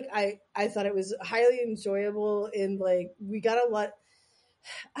episode, like I thought it was highly enjoyable, and like we got a lot.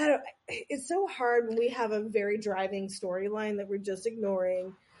 It's so hard when we have a very driving storyline that we're just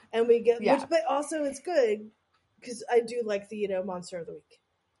ignoring, and we get, but also it's good because I do like the Monster of the Week.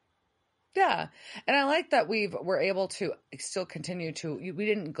 Yeah, and I like that we're able to still continue to. We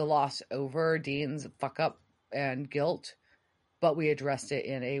didn't gloss over Dean's fuck up and guilt, but we addressed it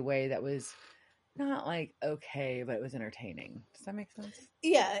in a way that was not like okay, but it was entertaining. Does that make sense?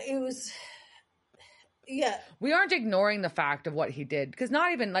 Yeah, it was. Yeah, we aren't ignoring the fact of what he did, because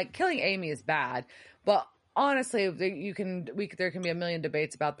not even like killing Amy is bad, but honestly, there can be a million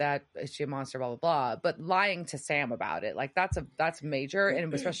debates about that. Is she a monster? Blah blah blah. But lying to Sam about it, like that's major,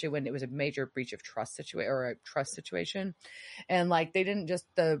 and especially when it was a major breach of trust situation, and like they didn't just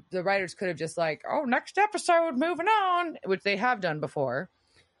the writers could have just like, oh, next episode, moving on, which they have done before.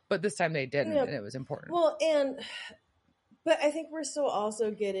 But this time they didn't, and it was important. Well, but I think we're still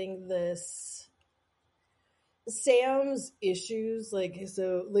also getting this. Sam's issues, like,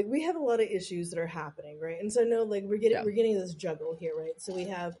 so, like, we have a lot of issues that are happening, right? And so, no, like, we're getting this juggle here, right? So we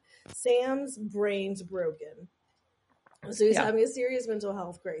have Sam's brain's broken. So he's having a serious mental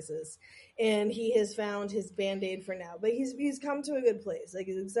health crisis, and he has found his Band-Aid for now. But he's come to a good place. Like,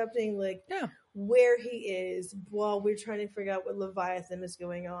 he's accepting, like, where he is while we're trying to figure out what Leviathan is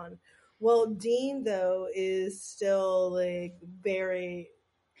going on. Well, Dean, though, is still, like, very...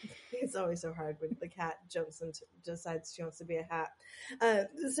 It's always so hard when the cat jumps and decides she wants to be a hat.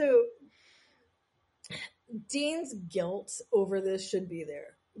 So Dean's guilt over this should be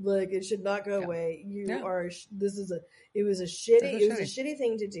there. Like, it should not go away. It was a shitty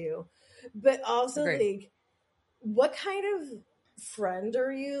thing to do. But also, like, what kind of friend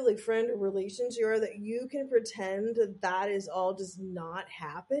are you? Like, friend or relations you are that you can pretend that is all just not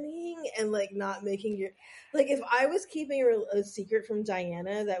happening and, like, not making your... Like, if I was keeping a secret from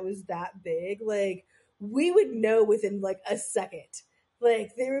Diana that was that big, like, we would know within, like, a second.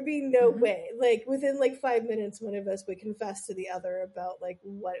 Like, there would be no way. Like, within, like, 5 minutes, one of us would confess to the other about, like,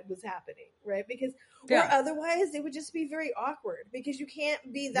 what was happening, right? Because, or otherwise, it would just be very awkward because you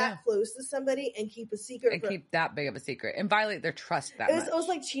can't be that close to somebody and keep a secret. And keep that big of a secret and violate their trust that much. It was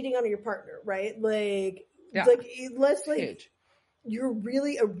like cheating on your partner, right? Like, let's, like, huge. You're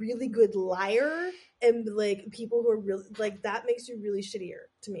really a really good liar, and, like, people who are really, like, that makes you really shittier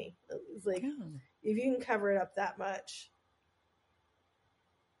to me. It's like, if you can cover it up that much.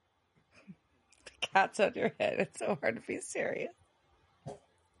 Cat's on your head. It's so hard to be serious.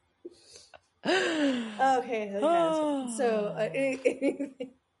 Okay. So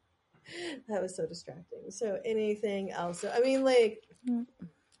that was so distracting. So anything else? I mean, like,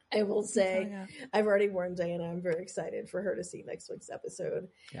 I will say, I've already warned Diana, I'm very excited for her to see next week's episode.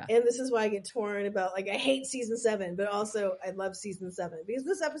 Yeah. And this is why I get torn about, like, I hate season 7, but also I love season 7 because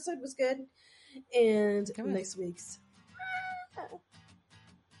this episode was good. And next week's.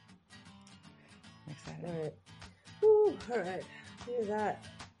 Excited. All right. Woo, all right. Hear that.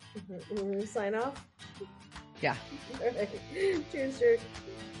 We're going to sign off? Yeah. All right. Cheers, Jerk.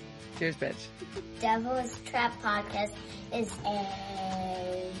 Cheers, bitch. Devil's Trap Podcast is a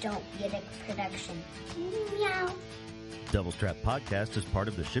Don't Get It production. Meow. Devil's Trap Podcast is part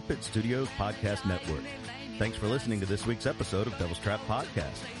of the Ship It Studios Podcast Network. Thanks for listening to this week's episode of Devil's Trap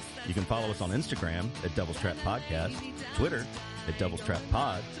Podcast. You can follow us on Instagram at Devil's Trap Podcast, Twitter at Devil's Trap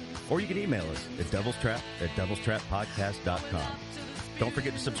Pod, or you can email us at devilstrap@devilstrappodcast.com. Don't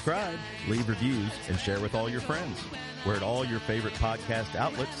forget to subscribe, leave reviews, and share with all your friends. We're at all your favorite podcast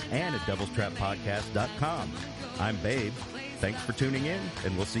outlets and at devilstrappodcast.com. I'm Babe. Thanks for tuning in,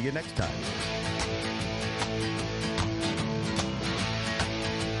 and we'll see you next time.